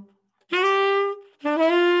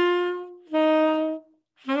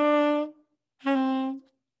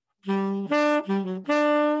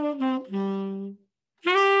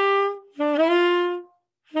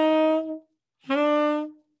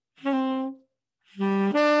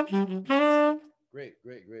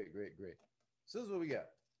 Great. So this is what we got.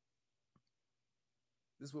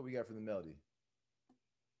 This is what we got for the melody.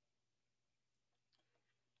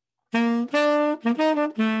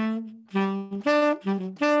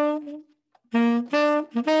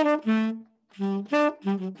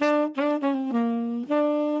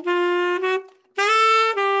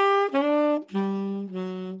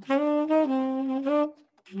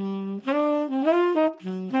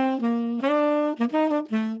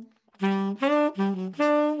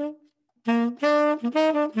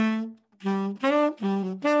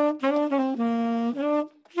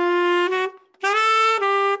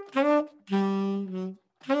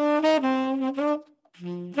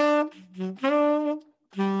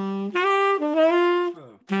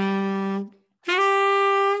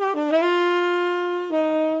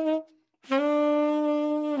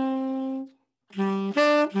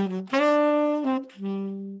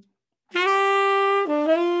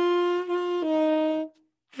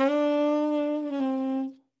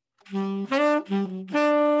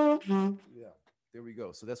 There we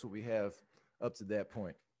go. So that's what we have up to that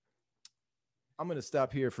point. I'm going to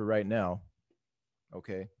stop here for right now,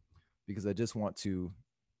 okay? Because I just want to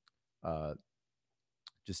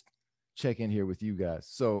just check in here with you guys.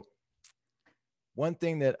 So one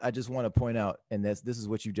thing that I just want to point out, and this is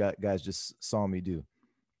what you guys just saw me do.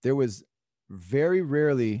 There was very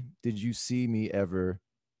rarely did you see me ever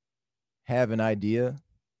have an idea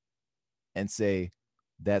and say,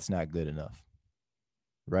 that's not good enough.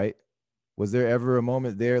 right? Was there ever a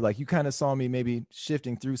moment there, like you kind of saw me maybe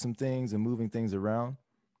shifting through some things and moving things around?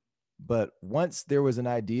 But once there was an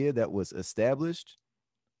idea that was established,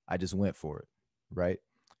 I just went for it, right?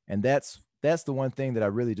 And that's the one thing that I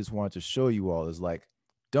really just wanted to show you all is like,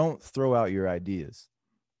 don't throw out your ideas.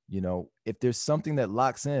 You know, if there's something that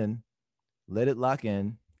locks in, let it lock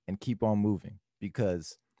in and keep on moving,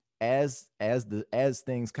 because as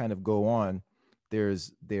things kind of go on,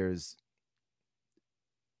 there's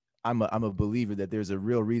I'm a believer that there's a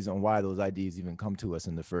real reason why those ideas even come to us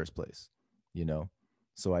in the first place, you know.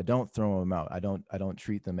 So I don't throw them out. I don't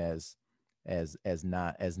treat them as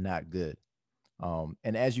not good.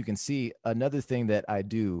 And as you can see, another thing that I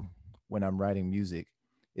do when I'm writing music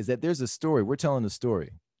is that there's a story. We're telling a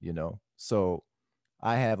story, you know. So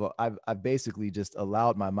I've basically just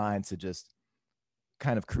allowed my mind to just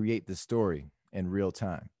kind of create the story in real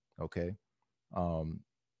time. Okay. Um,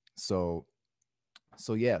 so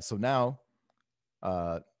yeah. So now,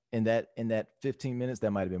 in that 15 minutes,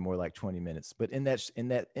 that might have been more like 20 minutes, but in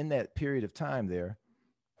that period of time there,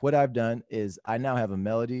 what I've done is I now have a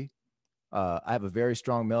melody. I have a very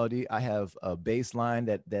strong melody. I have a bass line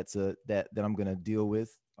that I'm going to deal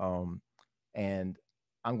with. And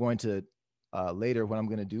I'm going to, later, what I'm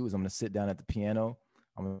going to do is I'm going to sit down at the piano.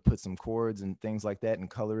 I'm going to put some chords and things like that and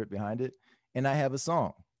color it behind it. And I have a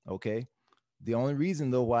song. Okay. The only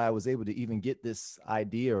reason though why I was able to even get this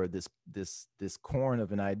idea or this corn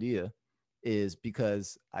of an idea is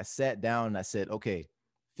because I sat down and I said, okay,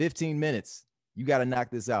 15 minutes, you got to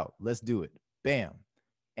knock this out. Let's do it. Bam.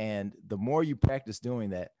 And the more you practice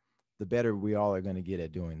doing that, the better we all are going to get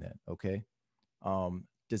at doing that. Okay.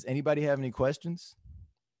 Does anybody have any questions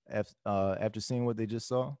after seeing what they just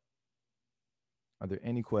saw? Are there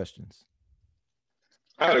any questions?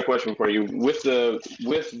 I had a question for you. With the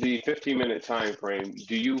 15-minute time frame,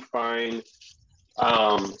 do you find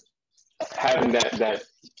having that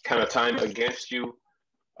kind of time against you,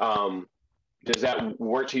 does that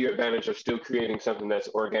work to your advantage of still creating something that's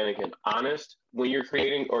organic and honest when you're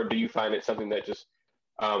creating, or do you find it something that just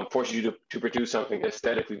forces you to produce something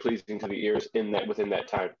aesthetically pleasing to the ears within that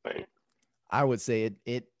time frame? I would say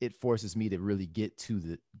it forces me to really get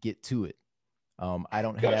to it. I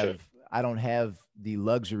don't Gotcha. have the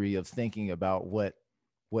luxury of thinking about what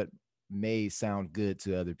may sound good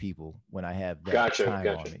to other people when I have that time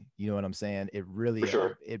on me. You know what I'm saying? It really,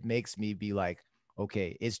 sure. It makes me be like,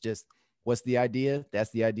 okay, it's just, what's the idea?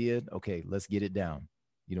 That's the idea. Okay, let's get it down.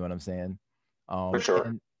 You know what I'm saying? For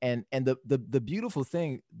sure. And the beautiful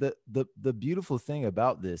thing, the beautiful thing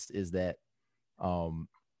about this is that,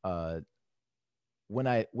 when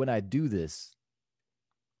I do this,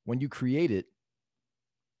 when you create it,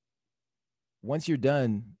 once you're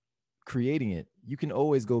done creating it, you can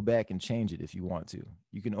always go back and change it if you want to.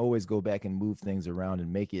 You can always go back and move things around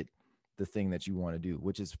and make it the thing that you want to do,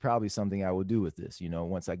 which is probably something I will do with this, you know,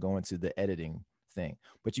 once I go into the editing thing.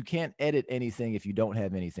 But you can't edit anything if you don't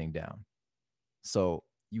have anything down. So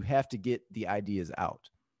you have to get the ideas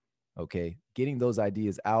out. Okay. Getting those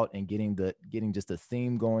ideas out and getting just a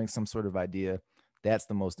theme going, some sort of idea, that's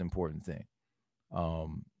the most important thing.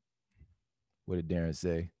 What did Darren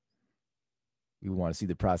say? We want to see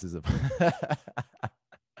the process of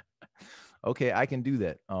okay, I can do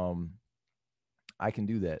that. I can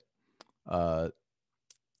do that.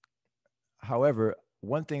 However,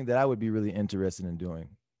 one thing that I would be really interested in doing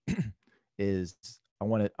is I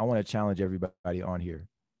want to challenge everybody on here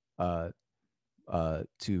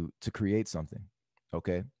to create something.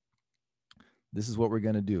 Okay. This is what we're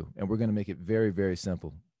going to do, and we're going to make it very, very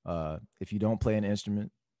simple. If you don't play an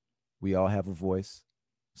instrument, we all have a voice.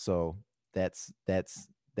 So that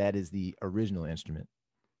is the original instrument.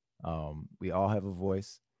 We all have a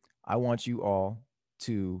voice. I want you all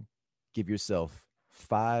to give yourself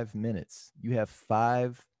 5 minutes. You have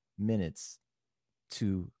 5 minutes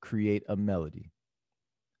to create a melody.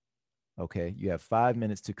 Okay, you have 5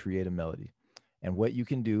 minutes to create a melody. And what you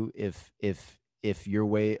can do, if your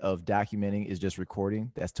way of documenting is just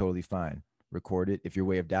recording, that's totally fine. Record it. If your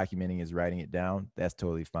way of documenting is writing it down, that's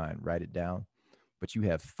totally fine. Write it down. But you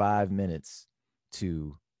have 5 minutes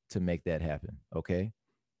to make that happen. Okay.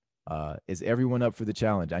 Is everyone up for the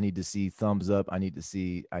challenge? I need to see thumbs up. I need to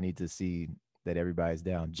see that everybody's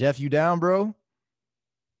down. Jeff, you down, bro?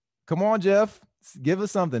 Come on, Jeff. Give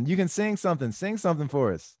us something. You can sing something. Sing something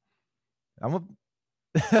for us.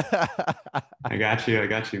 I got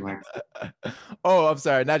you, Mike. Oh, I'm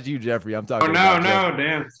sorry. Not you, Jeffrey. I'm talking about Jeff.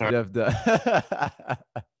 Damn. Sorry. Jeff Dunn.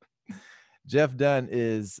 Jeff Dunn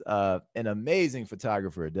is an amazing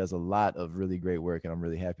photographer. Does a lot of really great work, and I'm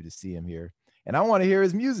really happy to see him here. And I want to hear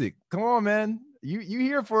his music. Come on, man. You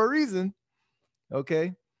here for a reason.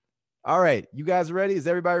 Okay. All right. You guys ready? Is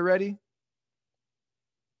everybody ready?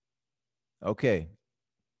 Okay.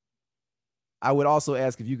 I would also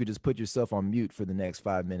ask if you could just put yourself on mute for the next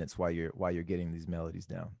 5 minutes while you're getting these melodies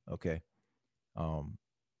down. Okay.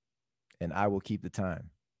 And I will keep the time.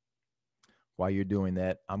 While you're doing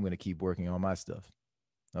that, I'm going to keep working on my stuff.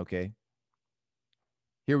 Okay.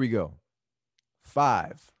 Here we go.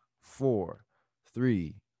 5, 4,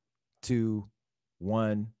 3, 2,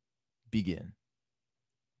 1, begin.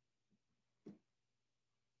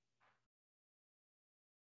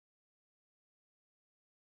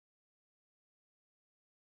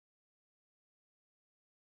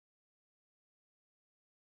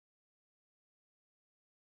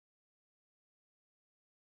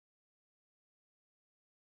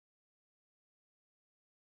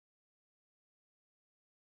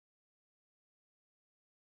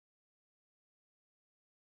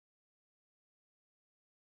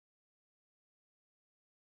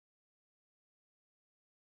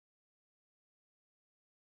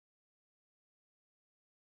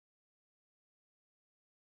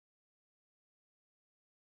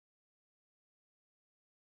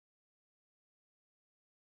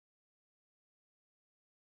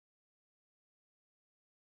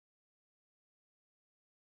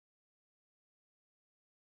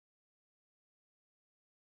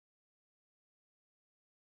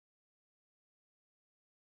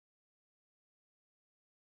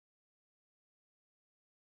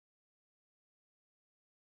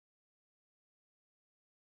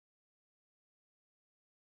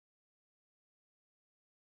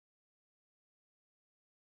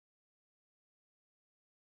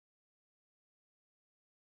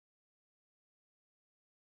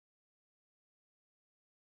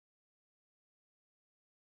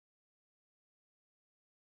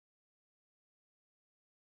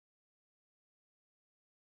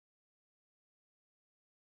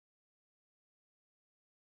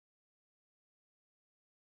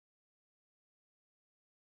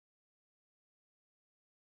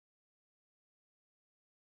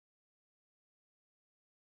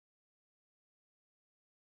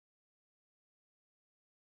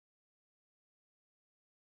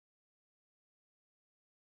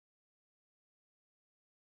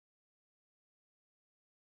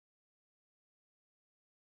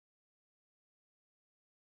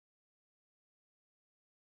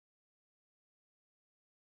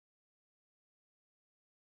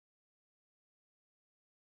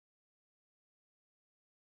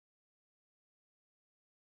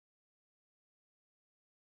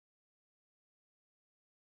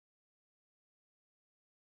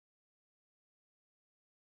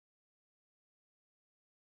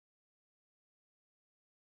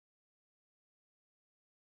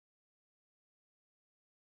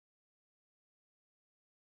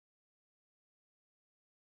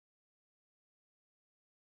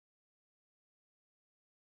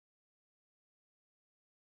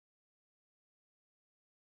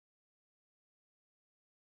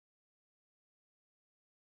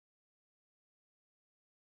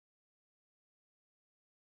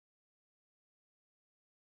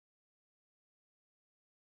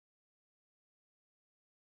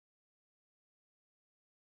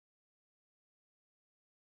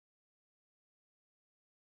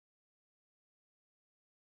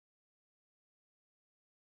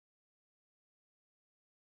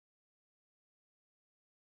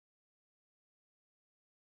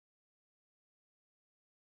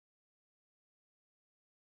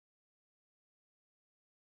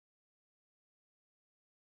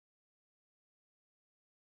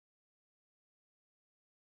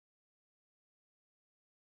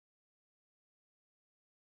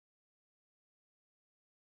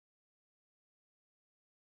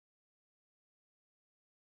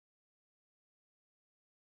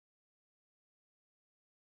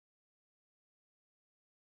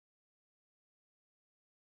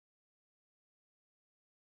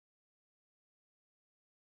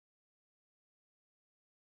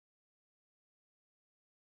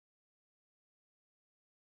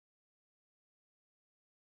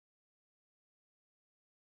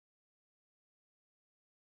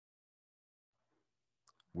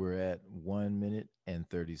 We're at 1 minute and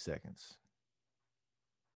 30 seconds.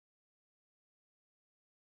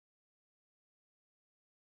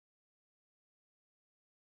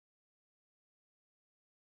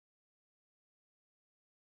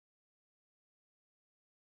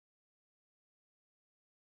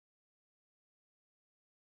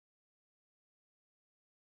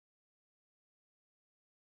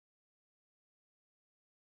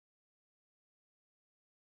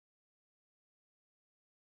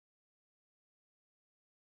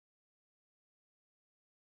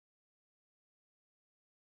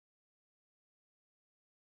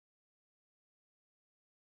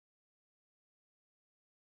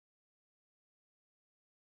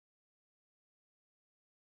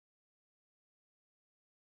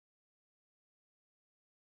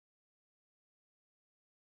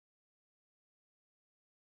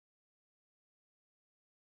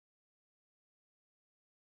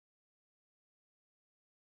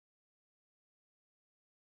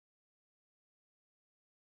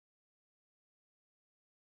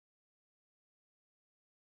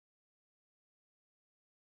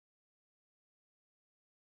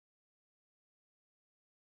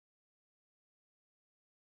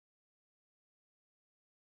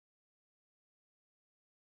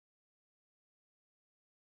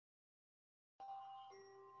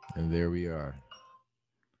 And there we are.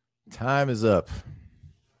 Time is up.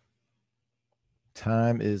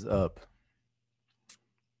 Time is up.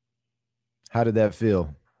 How did that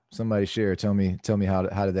feel? Somebody share. Tell me how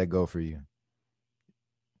did that go for you?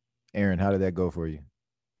 Aaron, how did that go for you?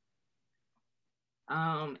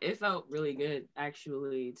 It felt really good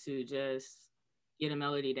actually to just get a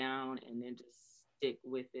melody down and then just stick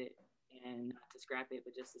with it and not to scrap it,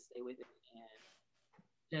 but just to stay with it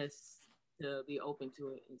and just to be open to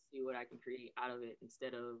it and see what I can create out of it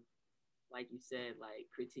instead of, like you said, like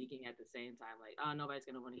critiquing at the same time, like, oh, nobody's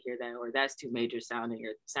gonna want to hear that, or that's too major sounding,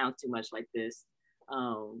 or sounds too much like this.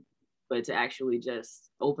 But to actually just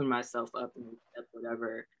open myself up and accept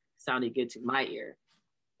whatever sounded good to my ear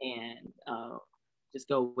and just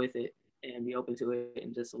go with it and be open to it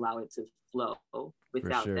and just allow it to flow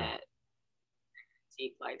without that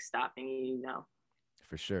critique like stopping you,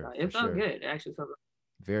 For sure. It felt good. It actually felt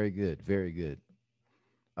very good. Very good.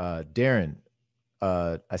 Darren,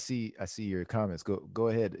 I see your comments. Go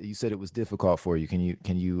ahead. You said it was difficult for you.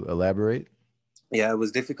 Can you elaborate? Yeah, it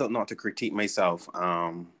was difficult not to critique myself.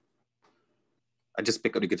 I just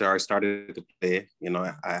picked up the guitar, started to play. You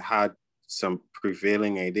know, I had some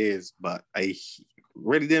prevailing ideas, but I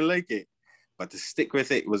really didn't like it. But to stick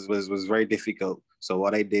with it was very difficult. So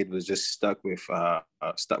what I did was just stuck with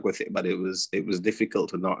it. But it was difficult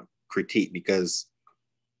to not critique because.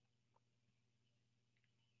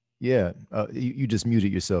 Yeah, you just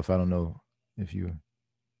muted yourself. I don't know if you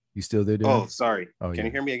still there, Darren? Oh, sorry. Oh, Can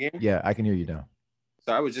you hear me again? Yeah, I can hear you now.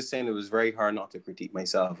 So I was just saying it was very hard not to critique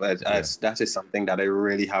myself. That is something that I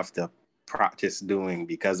really have to practice doing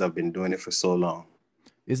because I've been doing it for so long.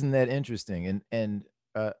 Isn't that interesting? And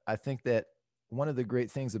I think that one of the great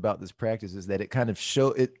things about this practice is that it kind of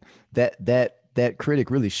that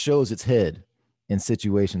critic really shows its head in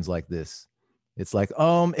situations like this. It's like,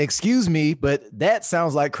 excuse me, but that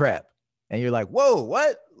sounds like crap. And you're like, whoa,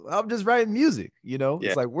 what? I'm just writing music, you know? Yeah,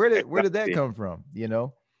 it's like, where did that come from? You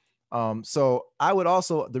know? So I would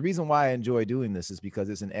also, the reason why I enjoy doing this is because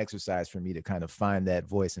it's an exercise for me to kind of find that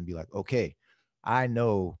voice and be like, okay, I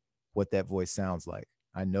know what that voice sounds like.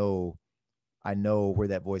 I know where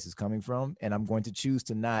that voice is coming from, and I'm going to choose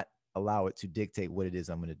to not allow it to dictate what it is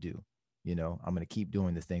I'm going to do. You know, I'm going to keep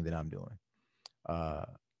doing the thing that I'm doing.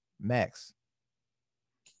 Max.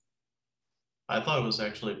 I thought it was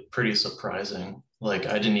actually pretty surprising. Like,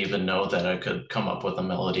 I didn't even know that I could come up with a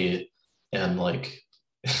melody and like,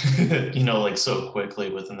 you know, like so quickly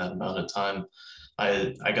within that amount of time.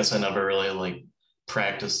 I guess I never really like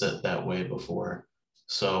practiced it that way before.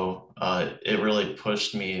 So it really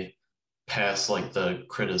pushed me past like the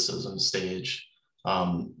criticism stage.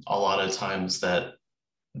 A lot of times that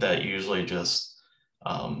usually just,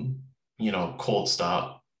 you know, cold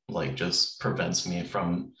stop, like just prevents me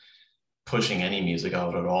from pushing any music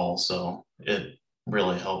out at all. So it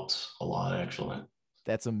really helped a lot, actually.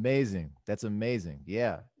 That's amazing.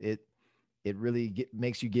 Yeah, it really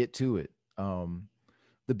makes you get to it.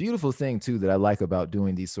 The beautiful thing too that I like about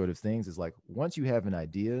doing these sort of things is like once you have an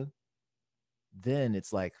idea, then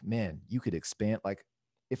it's like, man, you could expand. Like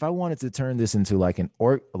if I wanted to turn this into like an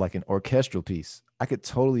orchestral piece, I could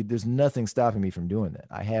totally, there's nothing stopping me from doing that.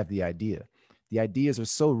 I have the idea. The ideas are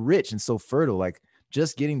so rich and so fertile. Like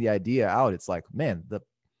just getting the idea out, it's like, man,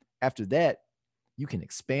 after that, you can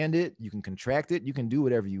expand it, you can contract it, you can do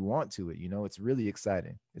whatever you want to it. You know, it's really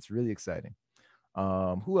exciting.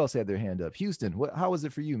 Who else had their hand up? Houston, how was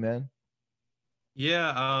it for you, man?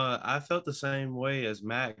 Yeah, I felt the same way as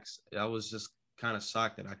Max. I was just kind of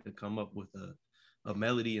shocked that I could come up with a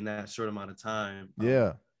melody in that short amount of time.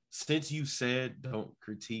 Yeah. Since you said don't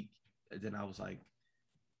critique, then I was like,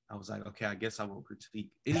 okay, I guess I won't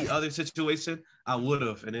critique. Any other situation, I would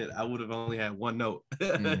have, and I would have only had one note.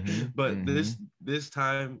 But this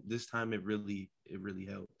time it really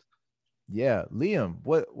helped. Yeah, Liam,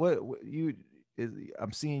 what you?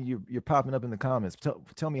 I'm seeing you're popping up in the comments.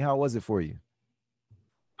 Tell me, how was it for you?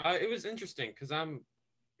 It was interesting because can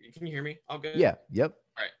you hear me? All good? Yeah. Yep.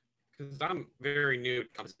 All right. Because I'm very new to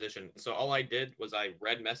composition. So all I did was I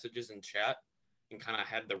read messages in chat and kind of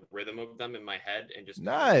had the rhythm of them in my head and just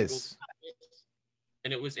nice.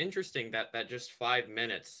 And it was interesting that just 5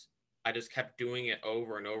 minutes, I just kept doing it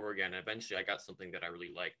over and over again. Eventually I got something that I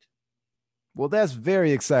really liked. Well, that's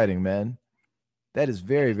very exciting, man. That is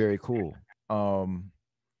very, very cool.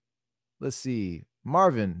 Let's see.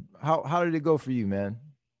 Marvin, how did it go for you, man?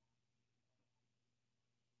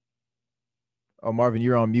 Oh, Marvin,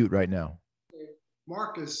 you're on mute right now.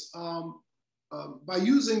 Marcus, by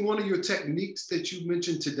using one of your techniques that you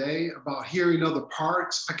mentioned today about hearing other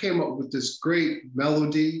parts, I came up with this great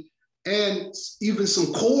melody and even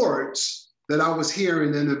some chords that I was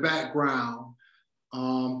hearing in the background.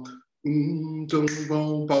 Dum, boom,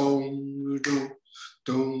 boom, dum,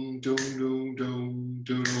 dum, dum, dum,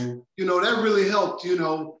 dum. You know, that really helped, you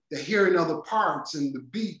know, the hearing of the parts and the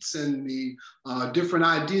beats and the different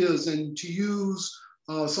ideas, and to use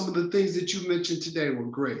some of the things that you mentioned today were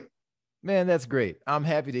great. Man, that's great. I'm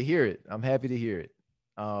happy to hear it. I'm happy to hear it.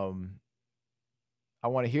 I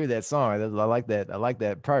want to hear that song. I like that. I like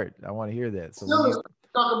that part. I want to hear that. So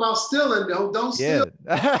talk about stealing, though. Don't steal.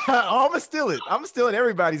 Yeah. Oh, I'm gonna steal it. I'm stealing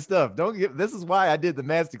everybody's stuff. This is why I did the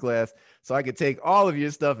masterclass, so I could take all of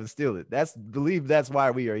your stuff and steal it. That's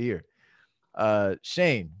why we are here.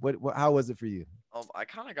 Shane, how was it for you? I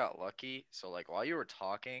kind of got lucky. So like while you were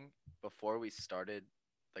talking, before we started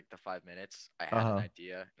like the 5 minutes, I had an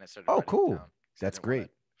idea and I started writing cool. it down That's great.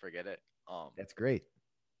 Forget it. That's great.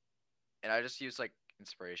 And I just used like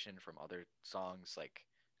inspiration from other songs, like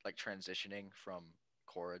transitioning from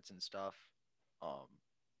chords and stuff.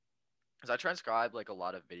 Because I transcribed like a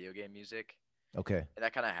lot of video game music. Okay. And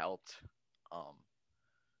that kind of helped.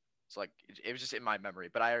 So like it was just in my memory,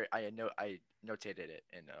 but I notated it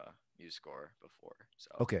in MuseScore before. So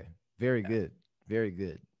okay, very good, very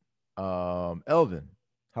good. Elvin,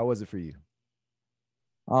 how was it for you?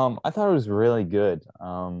 I thought it was really good.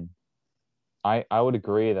 I would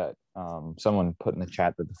agree that someone put in the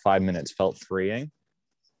chat that the 5 minutes felt freeing.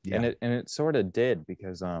 Yeah. And it sort of did,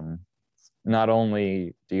 because not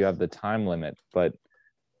only do you have the time limit, but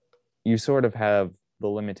you sort of have the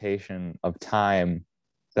limitation of time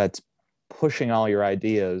that's pushing all your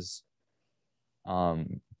ideas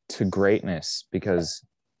to greatness, because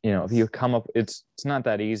if you come up, it's not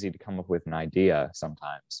that easy to come up with an idea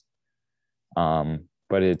sometimes,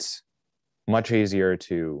 but it's much easier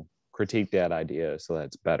to critique that idea so that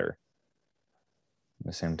it's better in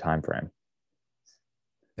the same time frame.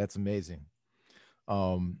 That's amazing.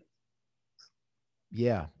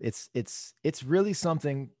 Yeah, it's really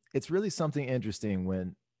something interesting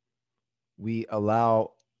when we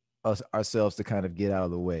allow ourselves to kind of get out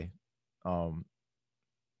of the way. I'm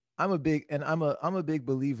a big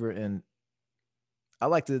believer in, I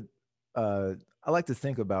like to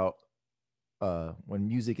think about when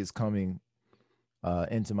music is coming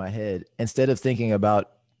into my head, instead of thinking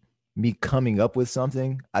about me coming up with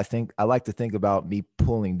something, I like to think about me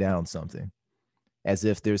pulling down something, as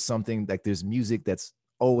if there's something, like there's music that's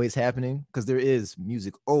always happening, because there's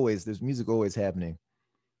music always happening,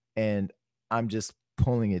 and I'm just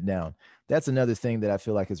pulling it down. That's another thing that I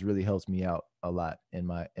feel like has really helped me out a lot in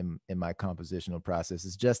my compositional process.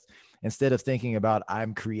 Is just, instead of thinking about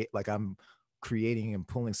I'm creating and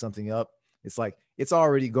pulling something up, it's like it's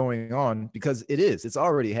already going on, because it's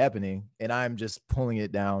already happening, and I'm just pulling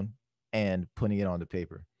it down and putting it onto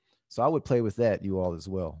paper. So I would play with that, you all, as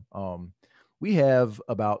well. We have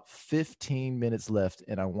about 15 minutes left,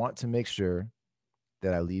 and I want to make sure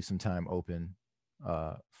that I leave some time open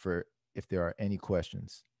for if there are any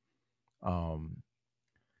questions. Are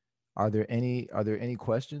there any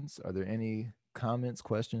questions? Are there any comments,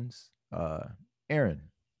 questions? Aaron.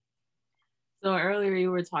 So earlier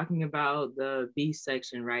you were talking about the B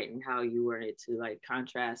section, right? And how you wanted to like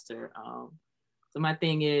contrast or so my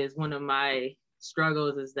thing is, one of my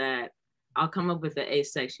struggles is that I'll come up with the A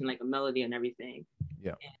section, like a melody and everything.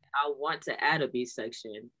 Yeah. And I want to add a B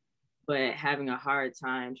section, but having a hard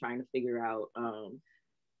time trying to figure out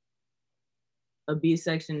a B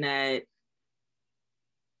section that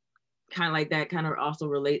kind of also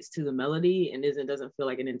relates to the melody and doesn't feel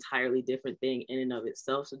like an entirely different thing in and of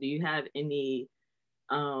itself. So do you have any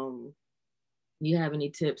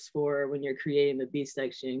tips for when you're creating the B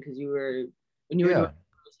section? Because you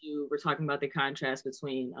were talking about the contrast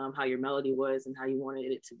between how your melody was and how you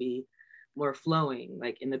wanted it to be more flowing.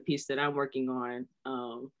 Like in the piece that I'm working on,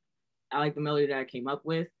 I like the melody that I came up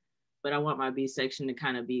with, but I want my B section to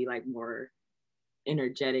kind of be like more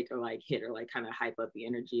energetic, or like hit, or like kind of hype up the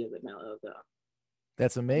energy of the melody.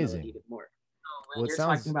 That's amazing. Even more. So when you're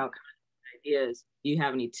talking about ideas, do you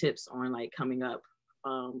have any tips on like coming up,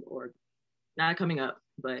 or not coming up,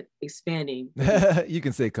 but expanding? You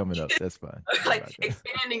can say coming up. That's fine. Like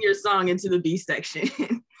expanding your song into the B section,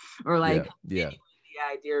 or like the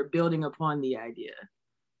idea, or building upon the idea.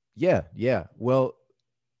 Yeah. Well,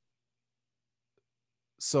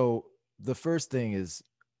 so the first thing is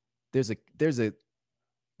there's a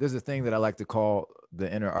thing that I like to call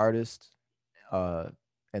the inner artist, and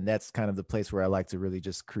that's kind of the place where I like to really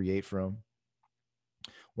just create from.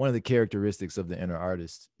 One of the characteristics of the inner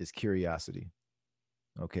artist is curiosity.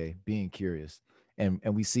 Okay, being curious, and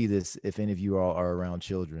we see this if any of you all are around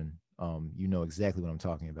children. You know exactly what I'm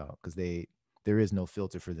talking about, because there is no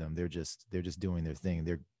filter for them. They're just doing their thing.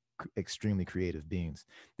 They're extremely creative beings.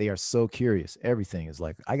 They are so curious. Everything is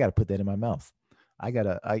like, I got to put that in my mouth. I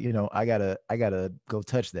gotta go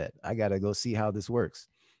touch that. I gotta go see how this works,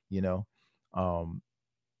 you know?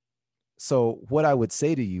 So what I would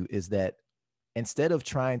say to you is that instead of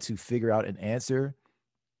trying to figure out an answer,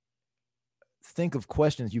 think of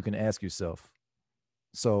questions you can ask yourself.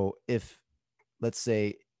 So if, let's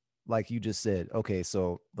say, like you just said, okay,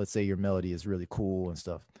 so let's say your melody is really cool and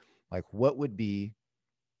stuff. Like what would be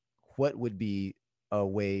a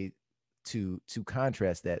way to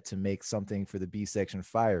contrast that, to make something for the B section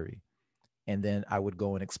fiery? And then I would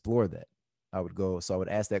go and explore that. I would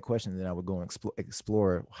ask that question, and then I would go and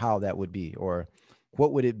explore how that would be, or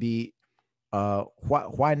what would it be?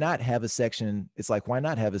 Why not have a section? It's like, why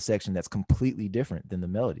not have a section that's completely different than the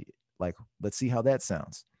melody? Like, let's see how that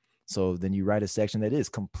sounds. So then you write a section that is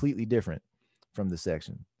completely different from the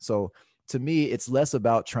section. So to me, it's less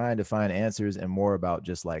about trying to find answers and more about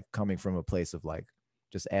just like coming from a place of like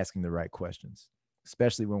just asking the right questions,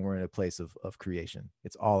 especially when we're in a place of creation.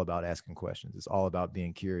 It's all about asking questions. It's all about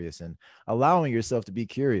being curious and allowing yourself to be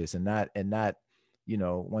curious, and not, you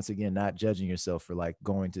know, once again, not judging yourself for like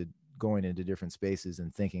going into different spaces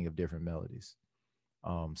and thinking of different melodies.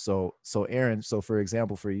 So Aaron, so for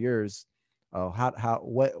example, for yours,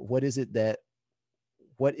 what is it that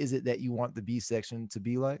you want the B section to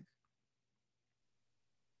be like?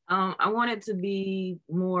 I want it to be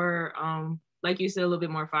more, like you said, a little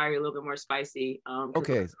bit more fiery, a little bit more spicy.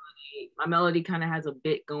 Okay. My melody kind of has a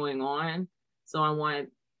bit going on. So I'm like,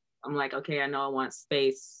 okay, I know I want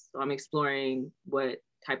space. So I'm exploring what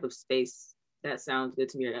type of space that sounds good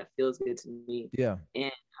to me or that feels good to me. Yeah.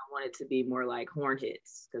 And I want it to be more like horn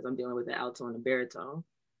hits because I'm dealing with the alto and the baritone.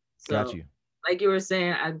 So, got you. like you were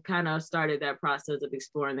saying, I kind of started that process of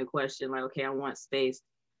exploring the question, like, okay, I want space,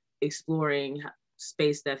 exploring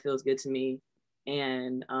space that feels good to me,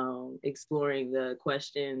 and exploring the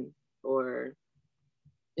question or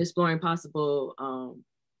exploring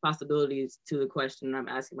possibilities to the question. And I'm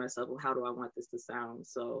asking myself, well, how do I want this to sound?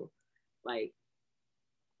 So like,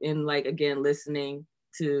 and like, again, listening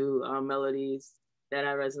to melodies that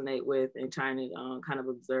I resonate with and trying to kind of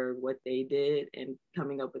observe what they did and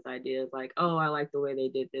coming up with ideas like, oh, I like the way they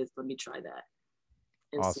did this. Let me try that.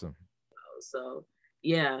 And awesome. So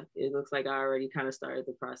yeah, it looks like I already kind of started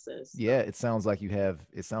the process. Yeah, it sounds like you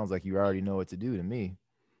already know what to do to me.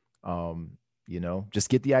 You know, just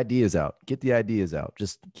get the ideas out.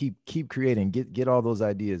 Just keep creating, get all those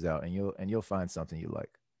ideas out, and you'll find something you like.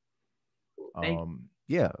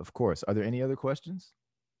 Yeah, of course. Are there any other questions?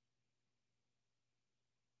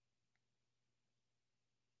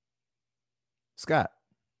 Scott.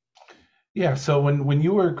 Yeah, so when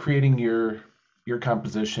you were creating your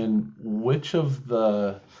composition, which of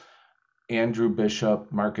the Andrew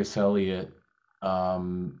Bishop, Marcus Elliott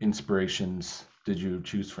inspirations did you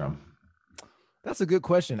choose from? That's a good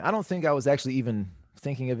question. I don't think I was actually even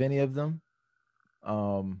thinking of any of them.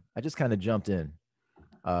 I just kind of jumped in.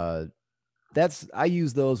 I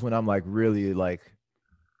use those when I'm like really like,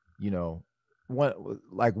 you know,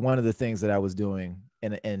 one of the things that I was doing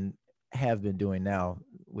and have been doing now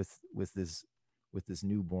with this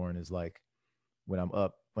newborn is like when I'm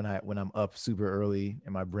up super early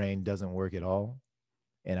and my brain doesn't work at all,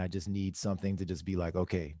 and I just need something to just be like,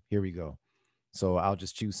 okay, here we go. So I'll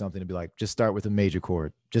just choose something to be like, just start with a major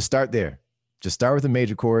chord. Just start there. Just start with a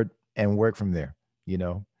major chord and work from there, you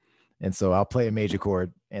know? And so I'll play a major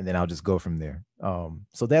chord and then I'll just go from there.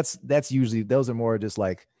 So that's usually, those are more just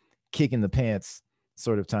like kick in the pants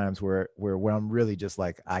sort of times where I'm really just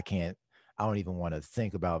like, I don't even want to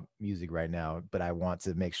think about music right now, but I want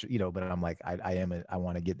to make sure, you know, but I'm like, I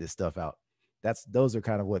want to get this stuff out. Those are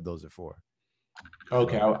kind of what those are for.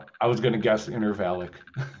 Okay. I was going to guess intervallic.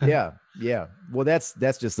 Yeah. Well, that's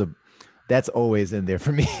always in there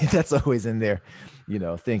for me. That's always in there, you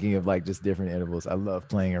know, thinking of like just different intervals. I love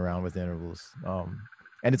playing around with intervals.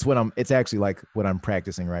 And it's actually like what I'm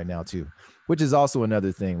practicing right now too, which is also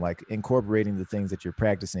another thing, like incorporating the things that you're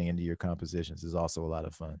practicing into your compositions is also a lot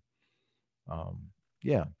of fun.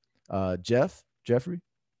 Yeah. Jeffrey.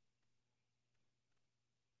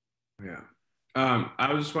 Yeah.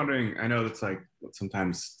 I was just wondering, I know that's like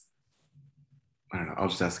sometimes, I don't know, I'll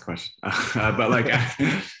just ask the question. But like,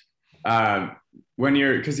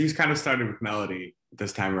 because you kind of started with melody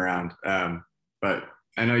this time around, but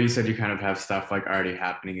I know you said you kind of have stuff like already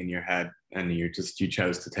happening in your head and you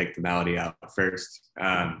chose to take the melody out first.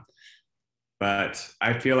 But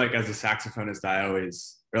I feel like as a saxophonist,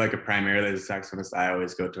 primarily as a saxophonist, I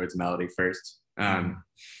always go towards melody first.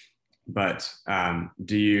 But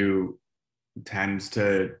do you tend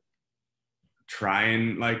to try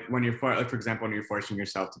and like when you're like, for example, when you're forcing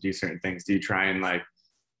yourself to do certain things, do you try and like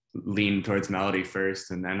lean towards melody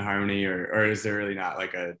first and then harmony, or is there really not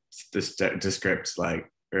like a descript like,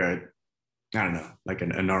 or a, I don't know, like a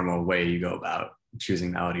normal way you go about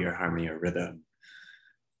choosing melody or harmony or rhythm?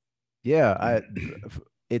 Yeah,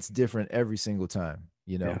 it's different every single time.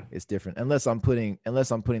 You know, Yeah. it's different unless I'm putting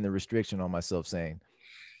the restriction on myself saying,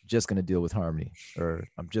 just going to deal with harmony, or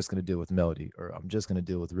I'm just going to deal with melody, or I'm just going to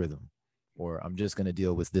deal with rhythm, or I'm just going to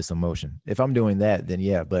deal with this emotion. If I'm doing that, then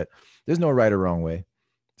yeah, but there's no right or wrong way.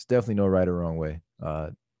 It's definitely no right or wrong way.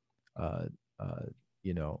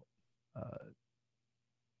 You know,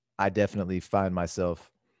 I definitely find myself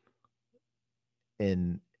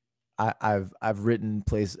in, I've written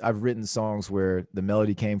songs where the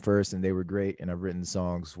melody came first and they were great, and I've written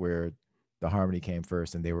songs where the harmony came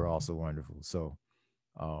first and they were also wonderful. So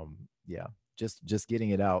yeah, just getting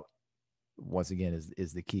it out once again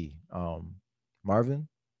is the key. Marvin,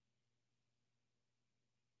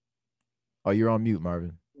 oh, you're on mute,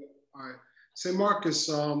 Marvin. All right. Say, Marcus,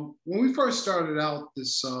 when we first started out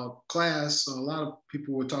this class, a lot of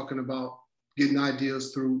people were talking about getting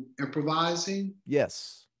ideas through improvising.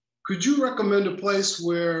 Yes. Could you recommend a place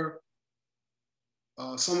where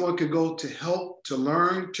someone could go to help to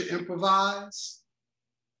learn to improvise?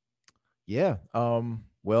 Yeah.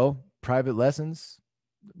 Well, private lessons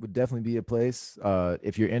would definitely be a place.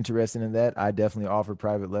 If you're interested in that, I definitely offer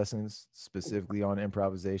private lessons specifically on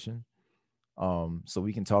improvisation. So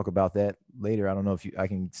we can talk about that later. I don't know if I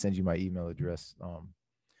can send you my email address.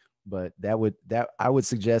 But I would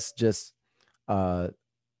suggest just, you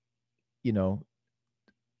know,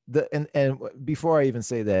 and before I even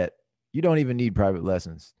say that, you don't even need private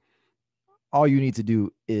lessons. All you need to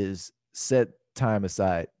do is set time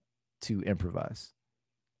aside to improvise.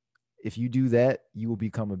 If you do that, you will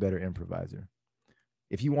become a better improviser.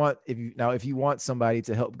 If you want somebody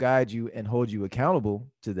to help guide you and hold you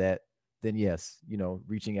accountable to that, then yes,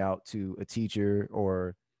 reaching out to a teacher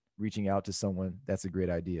or reaching out to someone, that's a great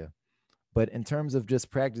idea. But in terms of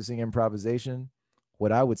just practicing improvisation,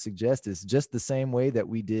 what I would suggest is just the same way that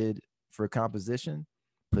we did for composition,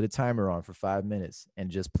 put a timer on for 5 minutes and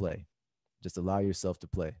just play. Just allow yourself to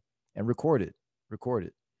play and record it.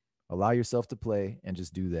 Allow yourself to play and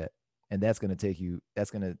just do that. And that's going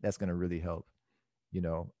to really help.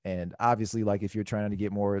 And obviously, like if you're trying to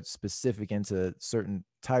get more specific into certain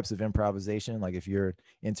types of improvisation, like if you're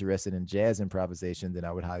interested in jazz improvisation, then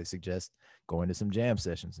I would highly suggest going to some jam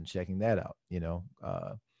sessions and checking that out.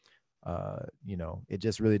 It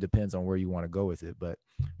just really depends on where you want to go with it. But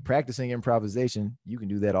practicing improvisation, you can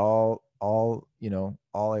do that all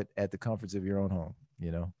at the comforts of your own home.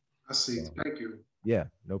 I see. Thank you. Yeah,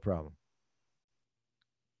 no problem.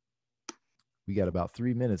 We got about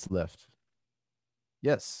 3 minutes left.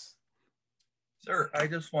 Yes. Sir, I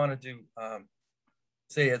just wanted to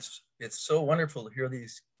say it's so wonderful to hear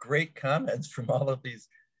these great comments from all of these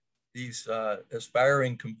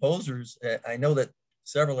aspiring composers. I know that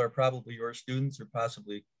several are probably your students or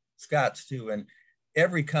possibly Scott's too, and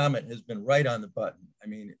every comment has been right on the button. I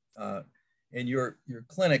mean, and your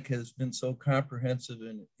clinic has been so comprehensive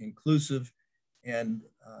and inclusive, and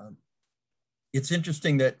it's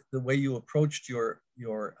interesting that the way you approached your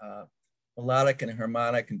melodic and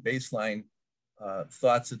harmonic and bass line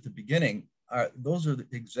thoughts at the beginning those are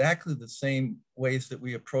exactly the same ways that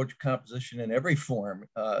we approach composition in every form.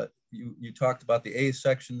 You talked about the A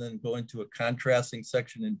section, then going to a contrasting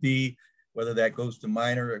section in B, whether that goes to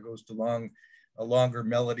minor or goes to longer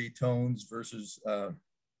melody tones versus a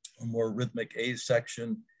more rhythmic A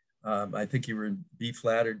section. I think you were in B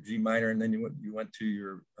flat or G minor, and then you went to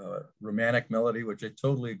your romantic melody, which I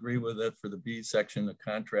totally agree with it for the B section, the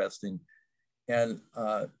contrasting. And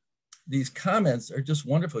these comments are just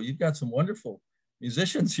wonderful. You've got some wonderful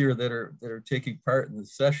musicians here that are taking part in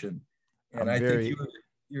this session. And I think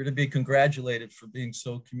you're to be congratulated for being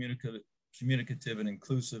so communicative and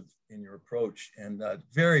inclusive in your approach, and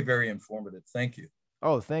very, very informative. Thank you.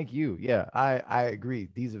 Oh, thank you. Yeah, I agree.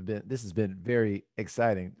 This has been very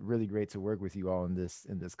exciting. Really great to work with you all in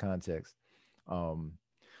this context.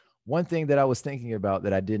 One thing that I was thinking about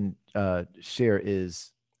that I didn't share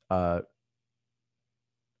is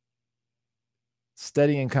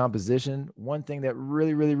studying composition. One thing that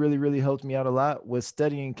really helped me out a lot was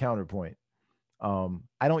studying counterpoint.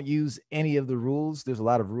 I don't use any of the rules. There's a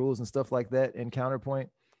lot of rules and stuff like that in counterpoint,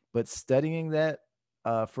 but studying that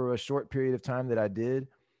for a short period of time that I did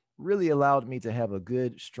really allowed me to have a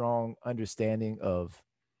good, strong understanding of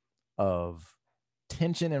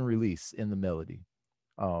tension and release in the melody.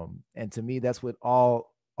 And to me, that's what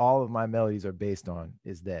all of my melodies are based on,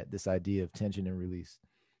 is this idea of tension and release.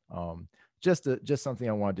 just something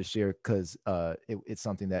I wanted to share because it's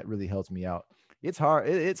something that really helps me out. It's hard.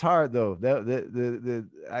 It's hard though.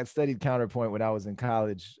 I studied counterpoint when I was in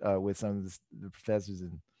college with some of the professors,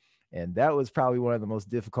 and that was probably one of the most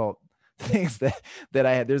difficult things that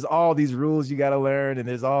I had. There's all these rules you got to learn, and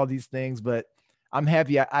there's all these things, but I'm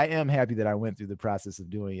happy. I am happy that I went through the process of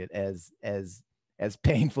doing it, as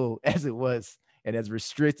painful as it was and as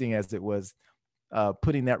restricting as it was.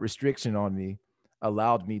 Putting that restriction on me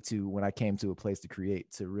allowed me to, when I came to a place to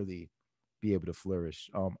create, to really be able to flourish.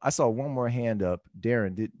 I saw one more hand up.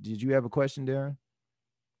 Darren, did you have a question, Darren?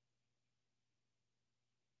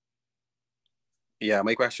 Yeah,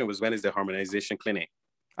 my question was, when is the harmonization clinic?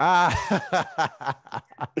 I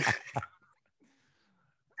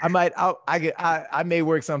may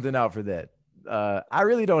work something out for that. I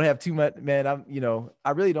really don't have too much, man.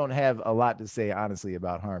 I really don't have a lot to say, honestly,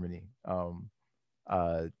 about harmony.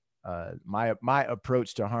 My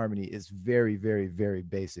approach to harmony is very, very, very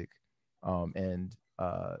basic. And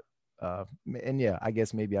yeah, I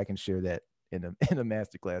guess maybe I can share that in a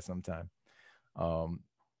masterclass sometime.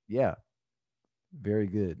 Yeah, very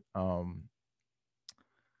good.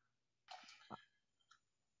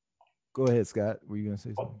 Go ahead, Scott. Were you gonna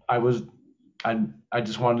say something? I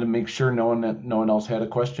just wanted to make sure no one else had a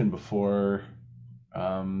question before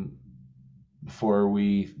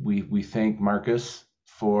we thank Marcus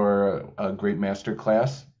for a great master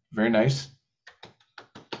class. Very nice.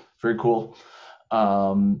 Very cool.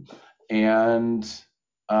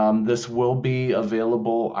 This will be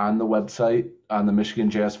available on the website, on the Michigan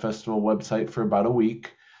Jazz Festival website, for about a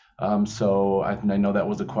week. So I know that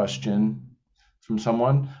was a question from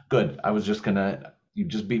someone. Good. You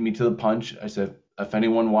just beat me to the punch. I said, if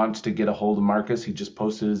anyone wants to get a hold of Marcus, he just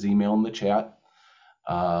posted his email in the chat.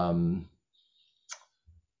 From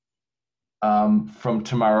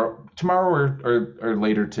tomorrow or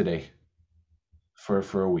later today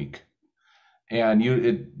for a week. And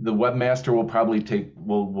the webmaster will probably take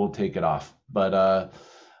it off. But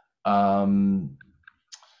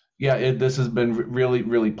this has been really,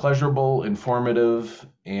 really pleasurable, informative,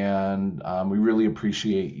 and we really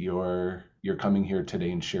appreciate your coming here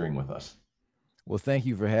today and sharing with us. Well, thank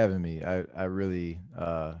you for having me. I really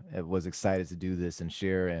was excited to do this and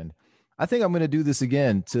share, and I think I'm going to do this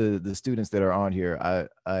again to the students that are on here.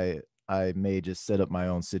 I may just set up my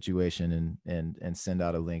own situation and send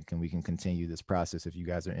out a link, and we can continue this process if you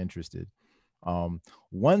guys are interested.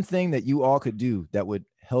 One thing that you all could do that would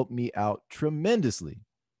help me out tremendously,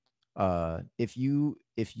 if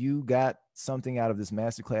you got something out of this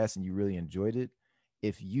masterclass and you really enjoyed it,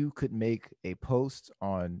 if you could make a post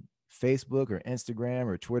on Facebook or Instagram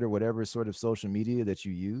or Twitter, whatever sort of social media that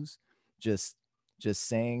you use, just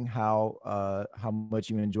saying how much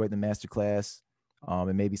you enjoyed the masterclass,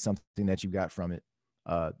 and maybe something that you got from it.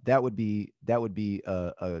 That would be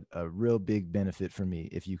a real big benefit for me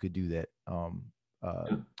if you could do that.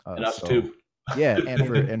 And us too. Yeah,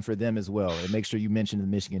 and for them as well. And make sure you mention the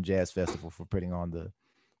Michigan Jazz Festival for putting on the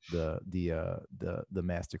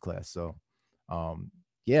masterclass. So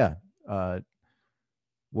yeah.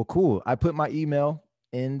 Well, cool. I put my email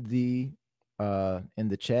in the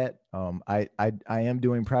chat. I am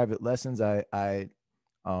doing private lessons. I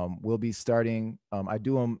will be starting. I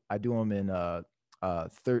do them in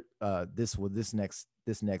this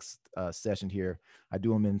next session here. I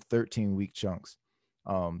do them in 13-week chunks.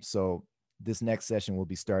 So this next session will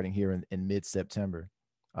be starting here in mid-September.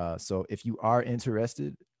 So if you are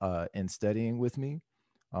interested in studying with me,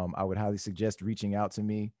 I would highly suggest reaching out to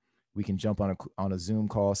me. We can jump on a Zoom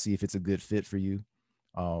call, see if it's a good fit for you.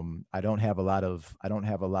 I don't have a lot of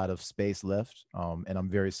space left, and I'm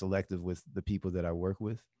very selective with the people that I work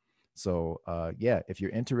with. So yeah, if you're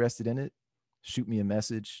interested in it, shoot me a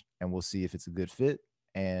message and we'll see if it's a good fit.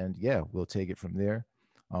 And yeah, we'll take it from there.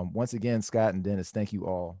 Once again, Scott and Dennis, thank you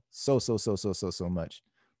all so much.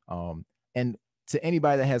 And to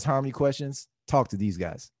anybody that has harmony questions, talk to these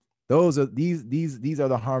guys. These are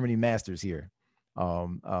the harmony masters here.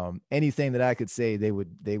 Anything that I could say, they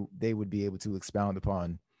would be able to expound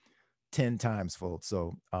upon 10 times fold.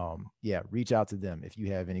 So yeah, reach out to them if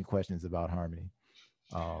you have any questions about harmony.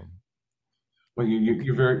 Well,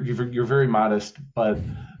 you're very modest, but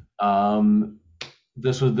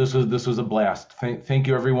this was a blast. Thank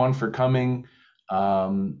you everyone for coming,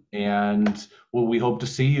 and we hope to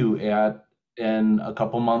see you in a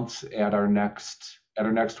couple months at our next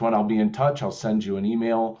one. I'll be in touch. I'll send you an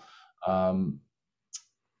email,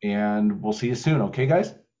 and we'll see you soon. Okay,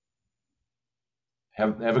 guys.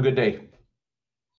 Have a good day.